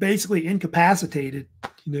 he's basically incapacitated,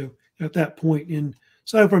 at that point. And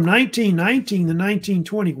So from 1919 to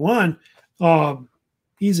 1921,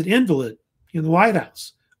 he's an invalid in the White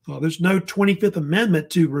House. There's no 25th Amendment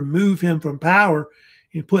to remove him from power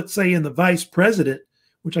and put, say, in the vice president,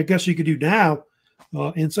 which I guess you could do now.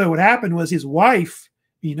 And so what happened was his wife,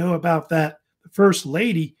 you know about that, the First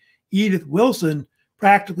Lady, Edith Wilson,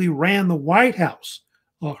 practically ran the White House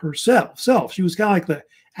herself. She was kind of like the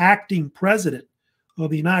acting president of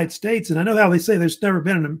the United States. And I know how they say there's never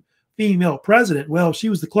been a female president. Well, she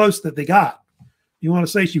was the closest that they got. You want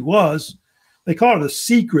to say she was. They call her the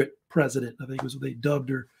secret president, I think was what they dubbed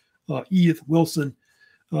her, Edith Wilson.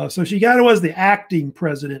 So she kind of was the acting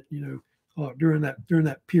president, you know, during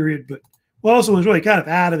that period. But Wilson was really kind of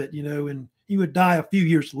out of it, you know, and he would die a few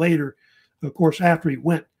years later, of course, after he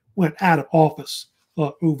went out of office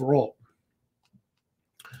overall.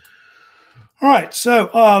 All right,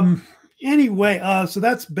 so anyway, so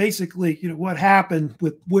that's basically, you know, what happened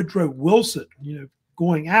with Woodrow Wilson, you know,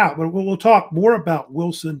 going out. But we'll talk more about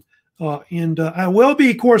Wilson, and I will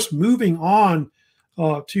be, of course, moving on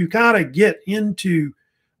to kind of get into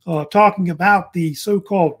talking about the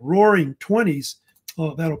so-called Roaring Twenties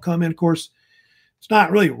that'll come in. Of course, it's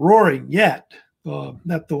not really roaring yet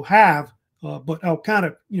that they'll have, but I'll kind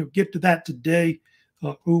of, you know, get to that today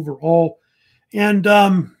overall. And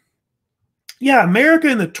yeah, America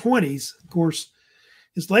in the 20s, of course,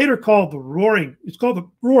 is later called the Roaring. It's called the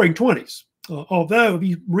Roaring 20s. Although if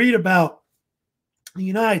you read about the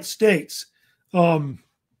United States,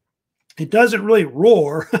 it doesn't really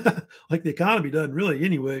roar like the economy doesn't really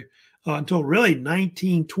anyway until really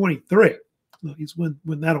 1923 is when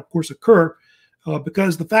that'll of course occur,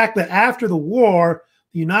 because the fact that after the war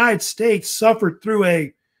the United States suffered through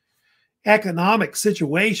a economic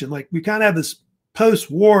situation, like we kind of have this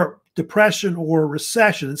post-war depression or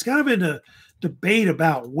recession. It's kind of in a debate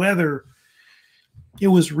about whether it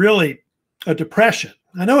was really a depression.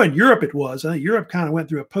 I know in Europe it was. Europe kind of went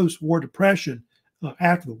through a post-war depression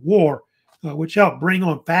after the war, which helped bring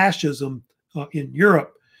on fascism in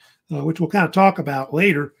Europe, which we'll kind of talk about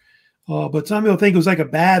later. But some people think it was like a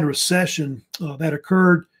bad recession that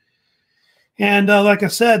occurred. And like I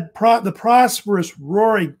said, the prosperous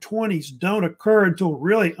Roaring 20s don't occur until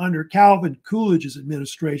really under Calvin Coolidge's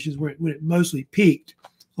administrations, when it mostly peaked,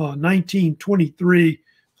 1923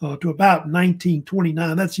 to about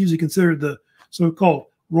 1929. That's usually considered the so-called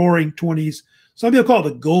Roaring 20s. Some people call it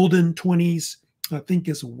the Golden 20s, I think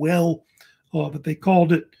as well, that they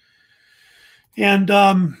called it. And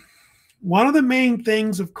one of the main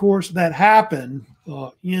things, of course, that happened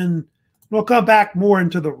we'll come back more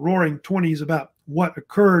into the Roaring 20s about what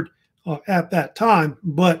occurred at that time.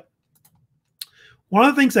 But one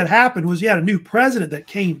of the things that happened was you had a new president that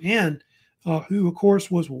came in, who, of course,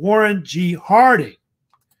 was Warren G. Harding.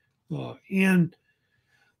 And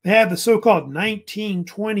they had the so-called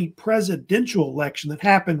 1920 presidential election that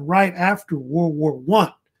happened right after World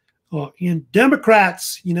War I. And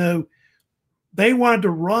Democrats, you know, they wanted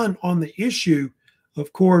to run on the issue,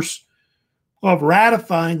 of course, of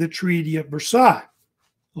ratifying the Treaty of Versailles.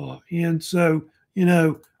 And so, you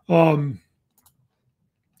know,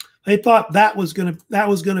 they thought that was going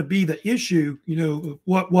to be the issue, you know,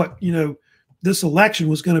 what you know, this election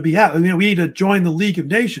was going to be out. I mean, we need to join the League of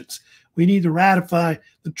Nations. We need to ratify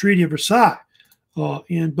the Treaty of Versailles. But,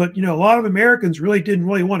 you know, a lot of Americans really didn't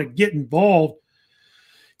really want to get involved,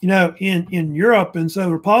 you know, in Europe. And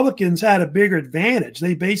so Republicans had a bigger advantage.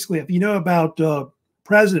 They basically, if you know about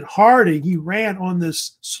President Harding, he ran on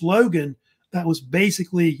this slogan that was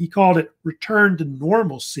basically, he called it return to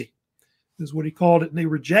normalcy, is what he called it. And they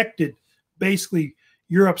rejected basically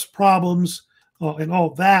Europe's problems and all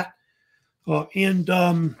that.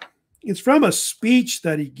 It's from a speech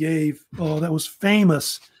that he gave that was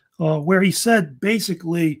famous, where he said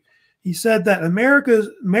basically, he said that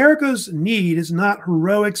America's need is not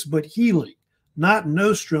heroics but healing, not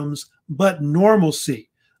nostrums but normalcy,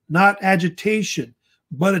 not agitation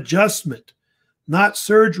but adjustment, not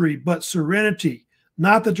surgery but serenity,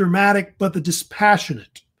 not the dramatic but the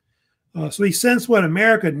dispassionate. So he sensed what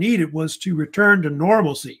America needed was to return to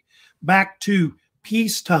normalcy, back to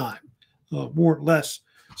peacetime, more or less.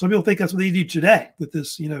 Some people think that's what they do today with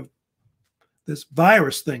this, you know, this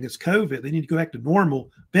virus thing, this COVID. They need to go back to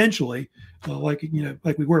normal eventually, like, you know,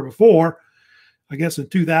 like we were before, I guess in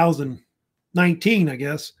 2019, I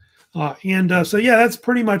guess. So yeah, that's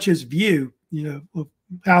pretty much his view, you know, of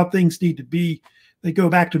how things need to be. They go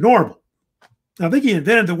back to normal. I think he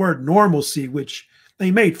invented the word normalcy, which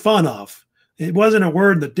they made fun of. It wasn't a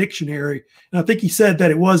word in the dictionary. And I think he said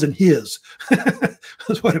that it wasn't his.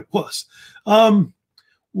 That's what it was.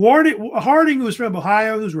 Harding, who was from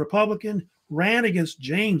Ohio, who's a Republican, ran against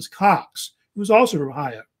James Cox, who was also from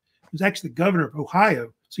Ohio. He was actually the governor of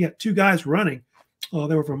Ohio. So you got two guys running.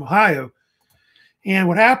 They were from Ohio. And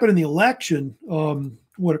what happened in the election,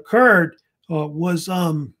 what occurred was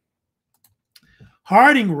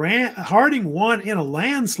Harding won in a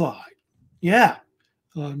landslide. Yeah,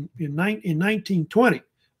 in 1920.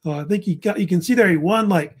 I think you can see there he won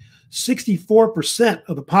like 64%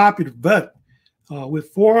 of the popular vote with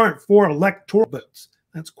 404 electoral votes.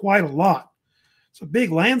 That's quite a lot. It's a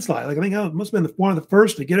big landslide. Like I think it must have been one of the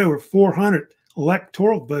first to get over 400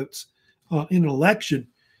 electoral votes in an election.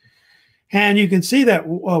 And you can see that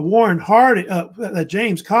Warren Harding, that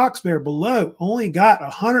James Cox there below, only got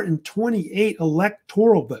 128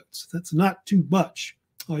 electoral votes. That's not too much.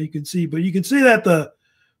 You can see, but you can see that the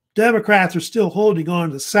Democrats are still holding on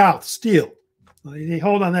to the South still. They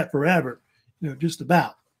hold on that forever, just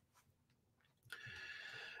about.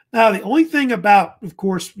 Now, the only thing about, of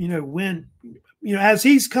course, when, as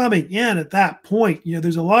he's coming in at that point,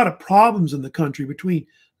 there's a lot of problems in the country between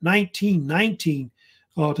 1919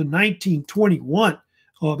 to 1921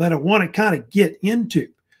 that I want to kind of get into.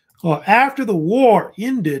 After the war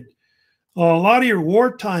ended, a lot of your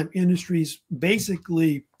wartime industries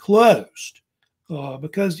basically closed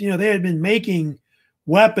because, they had been making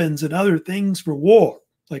weapons and other things for war,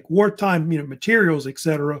 like wartime, materials,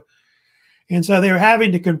 etc. And so they were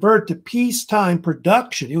having to convert to peacetime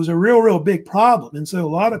production. It was a real big problem. And so a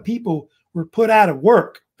lot of people were put out of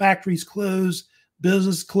work. Factories closed,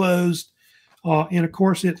 business closed. And of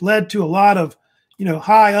course, it led to a lot of,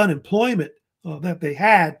 high unemployment that they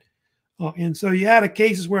had. And so you had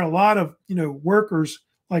cases where a lot of, workers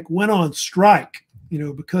like went on strike,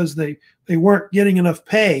 because they weren't getting enough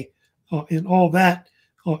pay and all that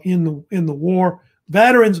in the war.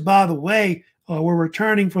 Veterans, by the way, were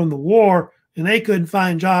returning from the war and they couldn't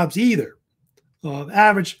find jobs either. The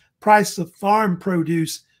average price of farm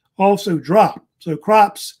produce also dropped. So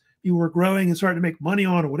crops you were growing and starting to make money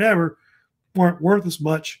on or whatever weren't worth as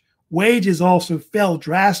much. Wages also fell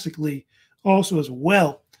drastically also as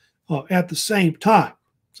well at the same time.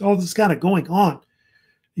 So all this is kind of going on.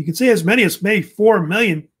 You can see as many as maybe 4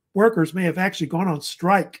 million workers may have actually gone on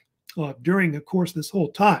strike during, of course, this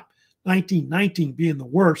whole time. 1919 being the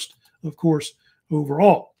worst, of course,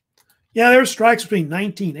 overall. Yeah, there were strikes between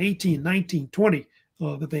 1918 and 1920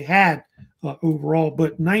 that they had overall,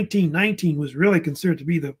 but 1919 was really considered to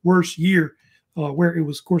be the worst year, where it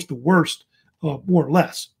was, of course, the worst, more or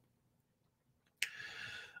less.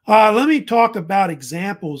 Let me talk about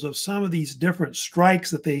examples of some of these different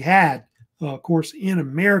strikes that they had, of course, in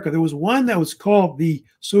America. There was one that was called the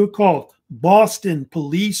so-called Boston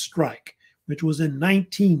Police Strike, which was in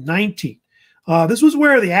 1919. This was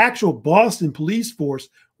where the actual Boston police force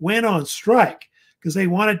went on strike because they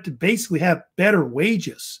wanted to basically have better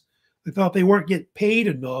wages. They thought they weren't getting paid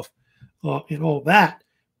enough and all that,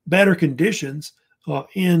 better conditions.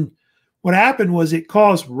 And what happened was it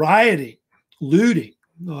caused rioting, looting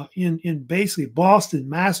in basically Boston,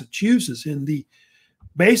 Massachusetts. And the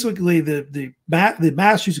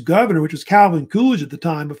Massachusetts governor, which was Calvin Coolidge at the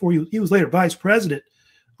time, before he was later vice president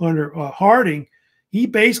under Harding, he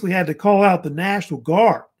basically had to call out the National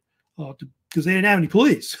Guard because they didn't have any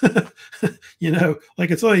police.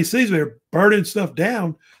 Like it's all these cities where they're burning stuff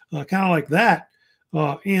down, kind of like that.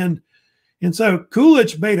 And so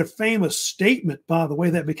Coolidge made a famous statement, by the way,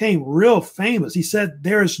 that became real famous. He said,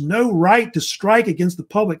 "There is no right to strike against the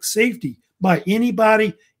public safety by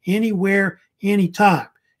anybody, anywhere, anytime."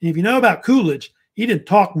 And if you know about Coolidge, he didn't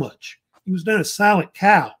talk much. He was known as Silent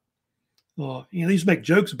Cow. He used to make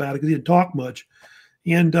jokes about it because he didn't talk much.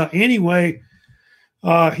 And anyway,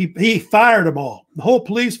 he fired them all. The whole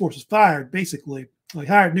police force was fired, basically. He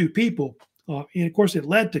hired new people. And of course, it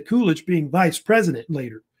led to Coolidge being vice president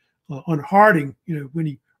later on Harding, when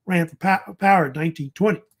he ran for power in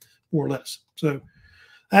 1920, more or less. So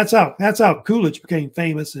that's how Coolidge became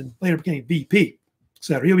famous and later became VP,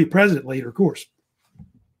 etc. He'll be president later, of course.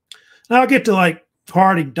 Now I'll get to like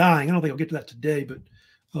Harding dying. I don't think I'll get to that today, but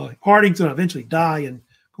Harding's going to eventually die, and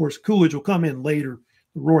of course Coolidge will come in later,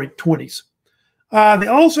 the roaring 20s. They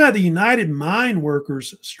also had the United Mine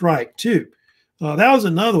Workers strike too. That was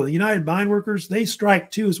another one. The United Mine Workers, they strike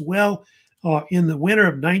too as well in the winter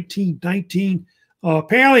of 1919.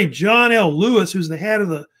 Apparently John L. Lewis, who's the head of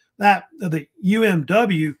the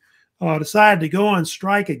UMW, decided to go on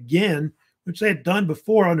strike again, which they had done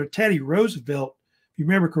before under Teddy Roosevelt, if you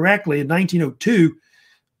remember correctly, in 1902.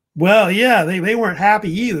 Well, yeah, they weren't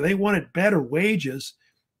happy either. They wanted better wages.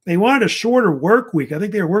 They wanted a shorter work week. I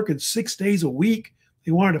think they were working 6 days a week.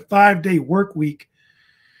 They wanted a 5-day work week.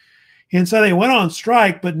 And so they went on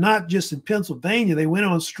strike, but not just in Pennsylvania. They went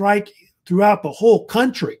on strike throughout the whole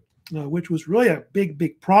country. which was really a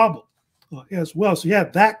big problem as well. So you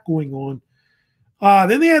had that going on.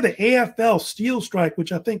 Then they had the AFL steel strike,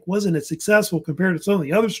 which I think wasn't as successful compared to some of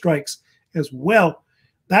the other strikes as well.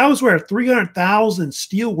 That was where 300,000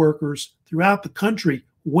 steel workers throughout the country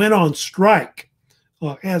went on strike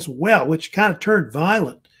as well, which kind of turned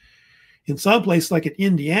violent. In some places, like in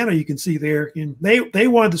Indiana, you can see there, and they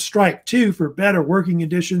wanted to strike too for better working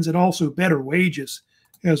conditions and also better wages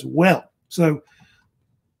as well. So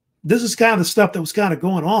this is kind of the stuff that was kind of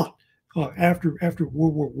going on after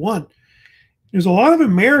World War I. There's a lot of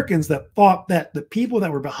Americans that thought that the people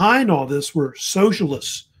that were behind all this were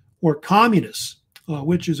socialists or communists,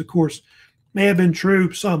 which is, of course, may have been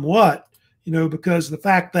true somewhat, because the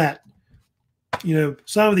fact that,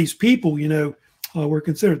 some of these people, were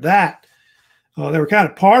considered that. They were kind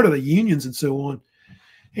of part of the unions and so on.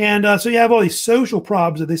 And so you have all these social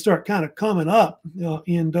problems that they start kind of coming up.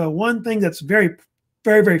 And one thing that's very,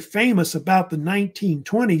 very famous about the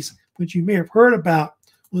 1920s, which you may have heard about,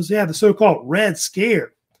 was they had the so-called Red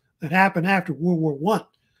Scare that happened after World War I,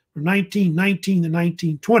 from 1919 to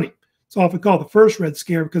 1920. It's often called the first Red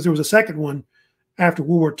Scare because there was a second one after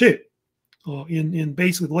World War II in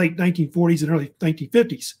basically the late 1940s and early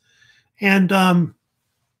 1950s. And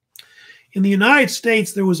in the United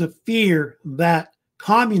States, there was a fear that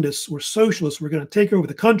communists or socialists were going to take over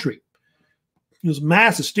the country. It was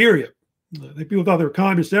mass hysteria. People thought there were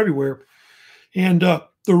communists everywhere. And the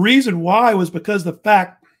reason why was because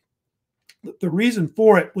the reason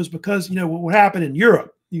for it was because, what happened in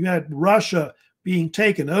Europe. You had Russia being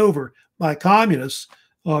taken over by communists.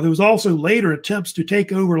 There was also later attempts to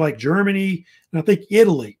take over like Germany and I think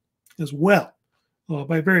Italy as well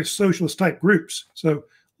by various socialist type groups. So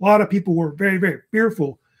a lot of people were very, very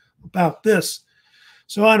fearful about this.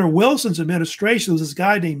 So under Wilson's administration, there was this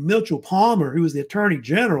guy named Mitchell Palmer, who was the attorney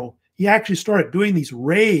general. He actually started doing these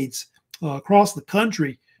raids across the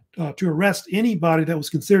country to arrest anybody that was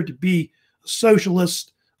considered to be a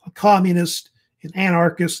socialist, a communist, an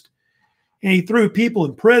anarchist. And he threw people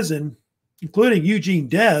in prison, including Eugene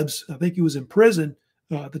Debs. I think he was in prison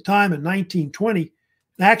at the time in 1920,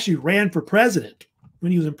 and actually ran for president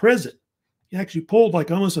when he was in prison. He actually pulled like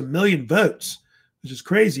almost 1 million votes, which is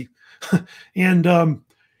crazy. And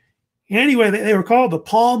anyway, they were called the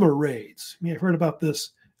Palmer Raids. You may have heard about this.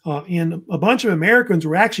 And a bunch of Americans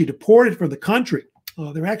were actually deported from the country.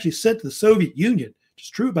 They were actually sent to the Soviet Union, which is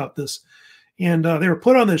true about this. And they were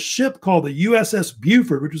put on this ship called the USS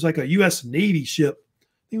Buford, which was like a U.S. Navy ship. I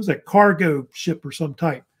think it was a cargo ship or some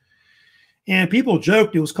type. And people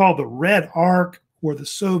joked it was called the Red Ark or the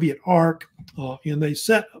Soviet Ark. And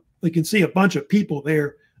they can see a bunch of people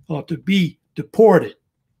there to be deported,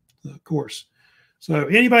 of course. So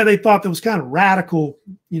anybody they thought that was kind of radical,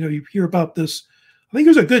 you hear about this. I think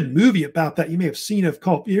there's a good movie about that you may have seen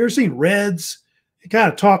called, you ever seen Reds? It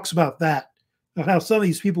kind of talks about that, about how some of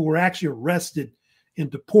these people were actually arrested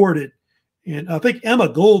and deported. And I think Emma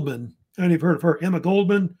Goldman, I don't know if you've heard of her, Emma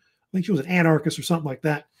Goldman, I think she was an anarchist or something like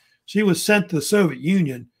that. She was sent to the Soviet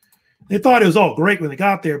Union. They thought it was all great when they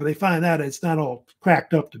got there, but they find out it's not all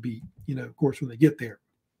cracked up to be, of course, when they get there.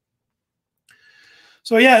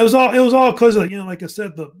 So yeah, it was all because of, like I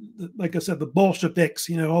said, the Bolsheviks,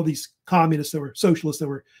 all these communists that were socialists that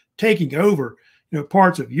were taking over,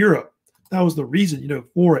 parts of Europe. That was the reason,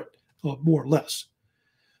 for it, more or less.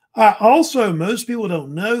 Also, most people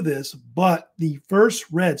don't know this, but the first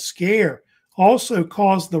Red Scare also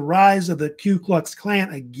caused the rise of the Ku Klux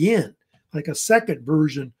Klan again, like a second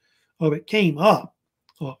version of it came up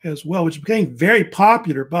as well, which became very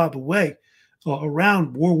popular, by the way,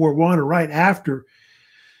 around World War I or right after.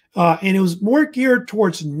 And it was more geared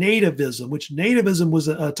towards nativism, which nativism was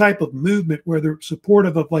a type of movement where they're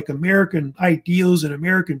supportive of like American ideals and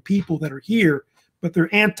American people that are here, but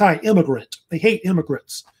they're anti-immigrant. They hate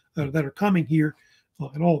immigrants that are coming here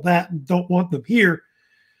and all that and don't want them here,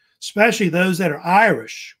 especially those that are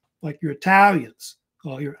Irish, like your Italians,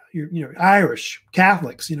 your Irish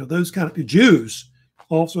Catholics, those kind of Jews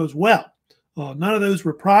also as well. None of those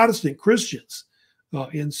were Protestant Christians.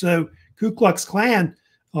 And so Ku Klux Klan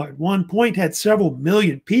at one point had several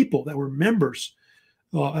million people that were members,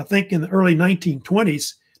 I think in the early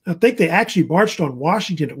 1920s. I think they actually marched on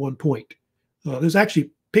Washington at one point. There's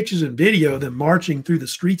actually pictures and video of them marching through the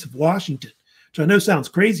streets of Washington, which I know sounds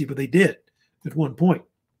crazy, but they did at one point.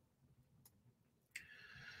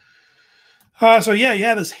 So yeah, you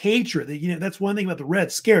have this hatred. That's one thing about the Red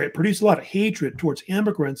Scare. It produced a lot of hatred towards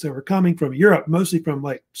immigrants that were coming from Europe, mostly from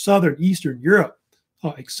like Southern, Eastern Europe,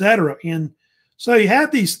 etc. And so you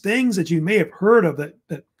have these things that you may have heard of that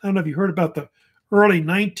I don't know if you heard about the early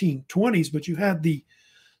 1920s, but you had the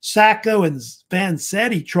Sacco and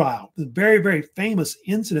Vanzetti trial, the very, very famous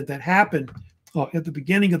incident that happened at the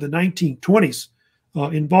beginning of the 1920s,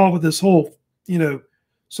 involved with this whole,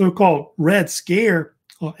 so-called Red Scare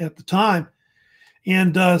at the time.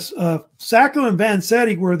 And Sacco and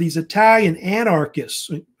Vanzetti were these Italian anarchists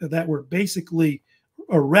that were basically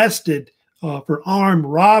arrested for armed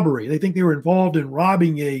robbery. They think they were involved in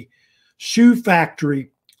robbing a shoe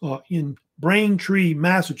factory in Braintree,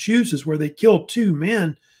 Massachusetts, where they killed 2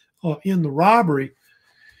 men in the robbery.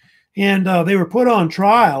 And they were put on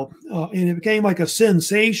trial, and it became like a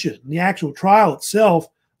sensation, the actual trial itself.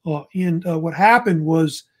 And what happened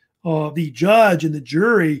was the judge and the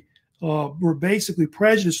jury were basically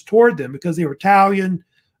prejudiced toward them because they were Italian,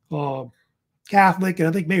 Catholic, and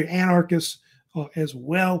I think maybe anarchists as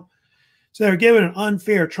well. So they were given an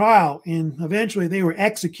unfair trial, and eventually they were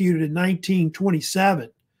executed in 1927.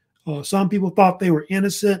 Some people thought they were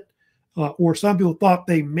innocent, or some people thought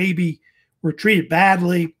they maybe were treated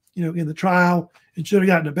badly, in the trial and should have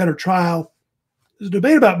gotten a better trial. There's a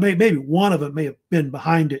debate about maybe one of them may have been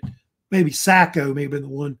behind it. Maybe Sacco may have been the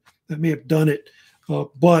one that may have done it,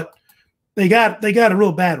 but they got a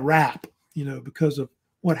real bad rap, because of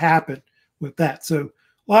what happened with that. So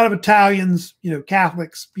a lot of Italians,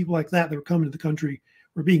 Catholics, people like that were coming to the country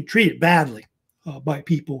were being treated badly by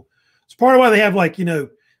people. It's part of why they have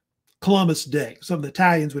Columbus Day. Some of the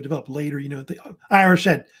Italians would develop later. The Irish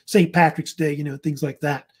had St. Patrick's Day, things like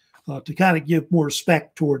that, to kind of give more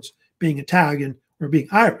respect towards being Italian or being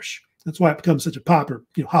Irish. That's why it becomes such a popular,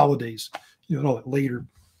 holidays, and all that later.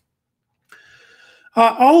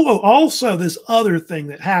 Also, this other thing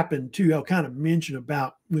that happened too, I'll kind of mention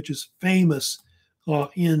about, which is famous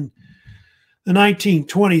in the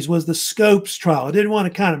 1920s, was the Scopes trial. I did want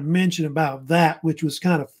to kind of mention about that, which was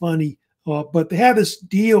kind of funny. But they had this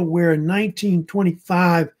deal where in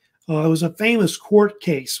 1925, it was a famous court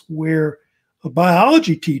case where a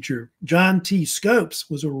biology teacher, John T.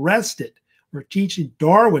 Scopes, was arrested for teaching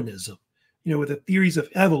Darwinism, with the theories of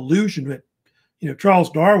evolution that, Charles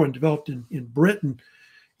Darwin developed in Britain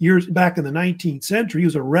years back in the 19th century. He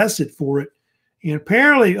was arrested for it. And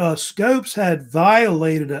apparently Scopes had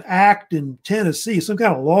violated an act in Tennessee, some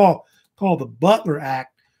kind of law called the Butler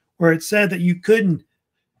Act, where it said that you couldn't,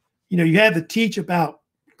 you had to teach about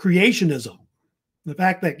creationism, the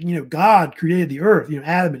fact that, God created the earth,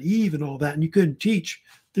 Adam and Eve and all that, and you couldn't teach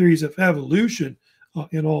theories of evolution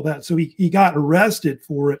and all that. So he got arrested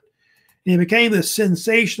for it. And it became this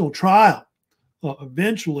sensational trial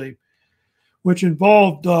eventually, which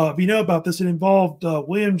involved, if you know about this, it involved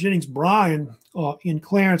William Jennings Bryan and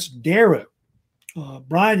Clarence Darrow.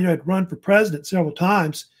 Bryan, had run for president several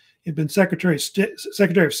times. He'd been Secretary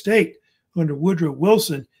of State under Woodrow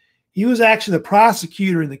Wilson. He was actually the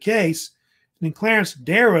prosecutor in the case, and then Clarence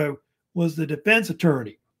Darrow was the defense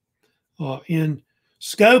attorney. And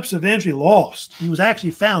Scopes eventually lost. He was actually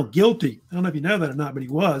found guilty. I don't know if you know that or not, but he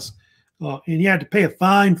was. And he had to pay a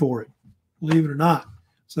fine for it, believe it or not.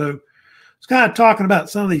 So it's kind of talking about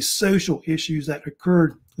some of these social issues that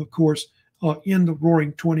occurred, of course, in the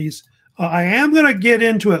Roaring '20s. I am going to get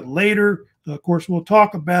into it later. Of course, we'll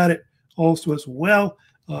talk about it also as well.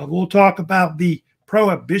 We'll talk about the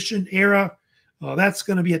Prohibition era. That's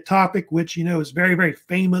going to be a topic which, is very, very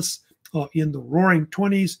famous in the Roaring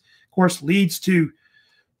 '20s. Of course, leads to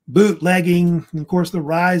bootlegging, and of course, the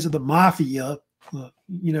rise of the mafia,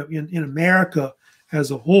 in America as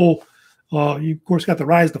a whole. You, of course, got the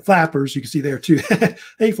rise of the flappers. You can see there, too.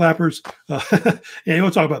 Hey, flappers. And we'll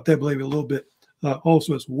talk about them maybe a little bit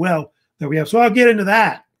also as well that we have. So I'll get into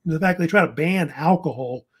that. The fact they try to ban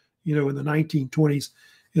alcohol, in the 1920s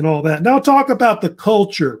and all that. And I'll talk about the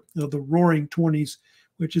culture of the Roaring '20s,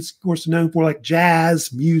 which is, of course, known for like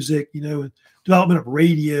jazz music, and development of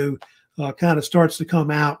radio kind of starts to come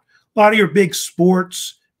out. A lot of your big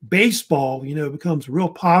sports, baseball, becomes real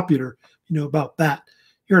popular, about that.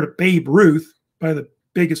 You heard of Babe Ruth, probably the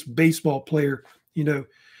biggest baseball player, in the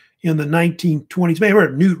 1920s. Maybe you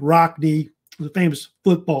heard of Newt Rockne, the famous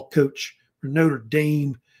football coach for Notre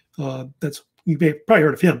Dame. You may have probably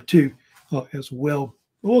heard of him too, as well.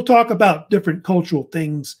 But we'll talk about different cultural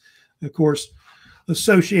things, of course,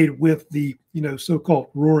 associated with the,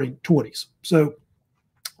 so-called Roaring '20s. So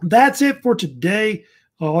that's it for today.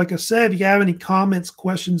 Like I said, if you have any comments,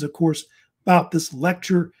 questions, of course, about this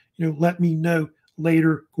lecture, let me know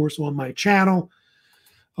later, of course, on my channel.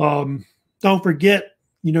 Don't forget,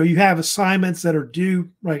 you have assignments that are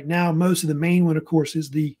due right now. Most of the main one, of course,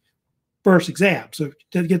 is the first exam. So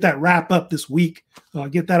to get that wrap up this week,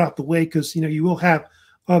 get that out the way, because, you will have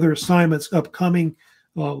other assignments upcoming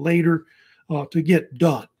later to get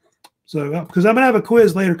done. So, because I'm going to have a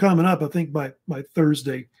quiz later coming up, I think by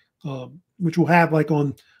Thursday, which will have like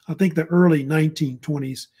on, I think the early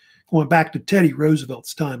 1920s, going back to Teddy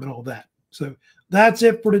Roosevelt's time and all that. So that's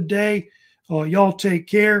it for today. Y'all take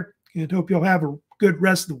care and hope y'all have a good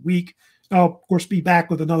rest of the week. I'll, of course, be back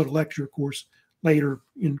with another lecture course later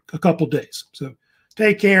in a couple days. So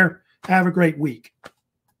take care. Have a great week.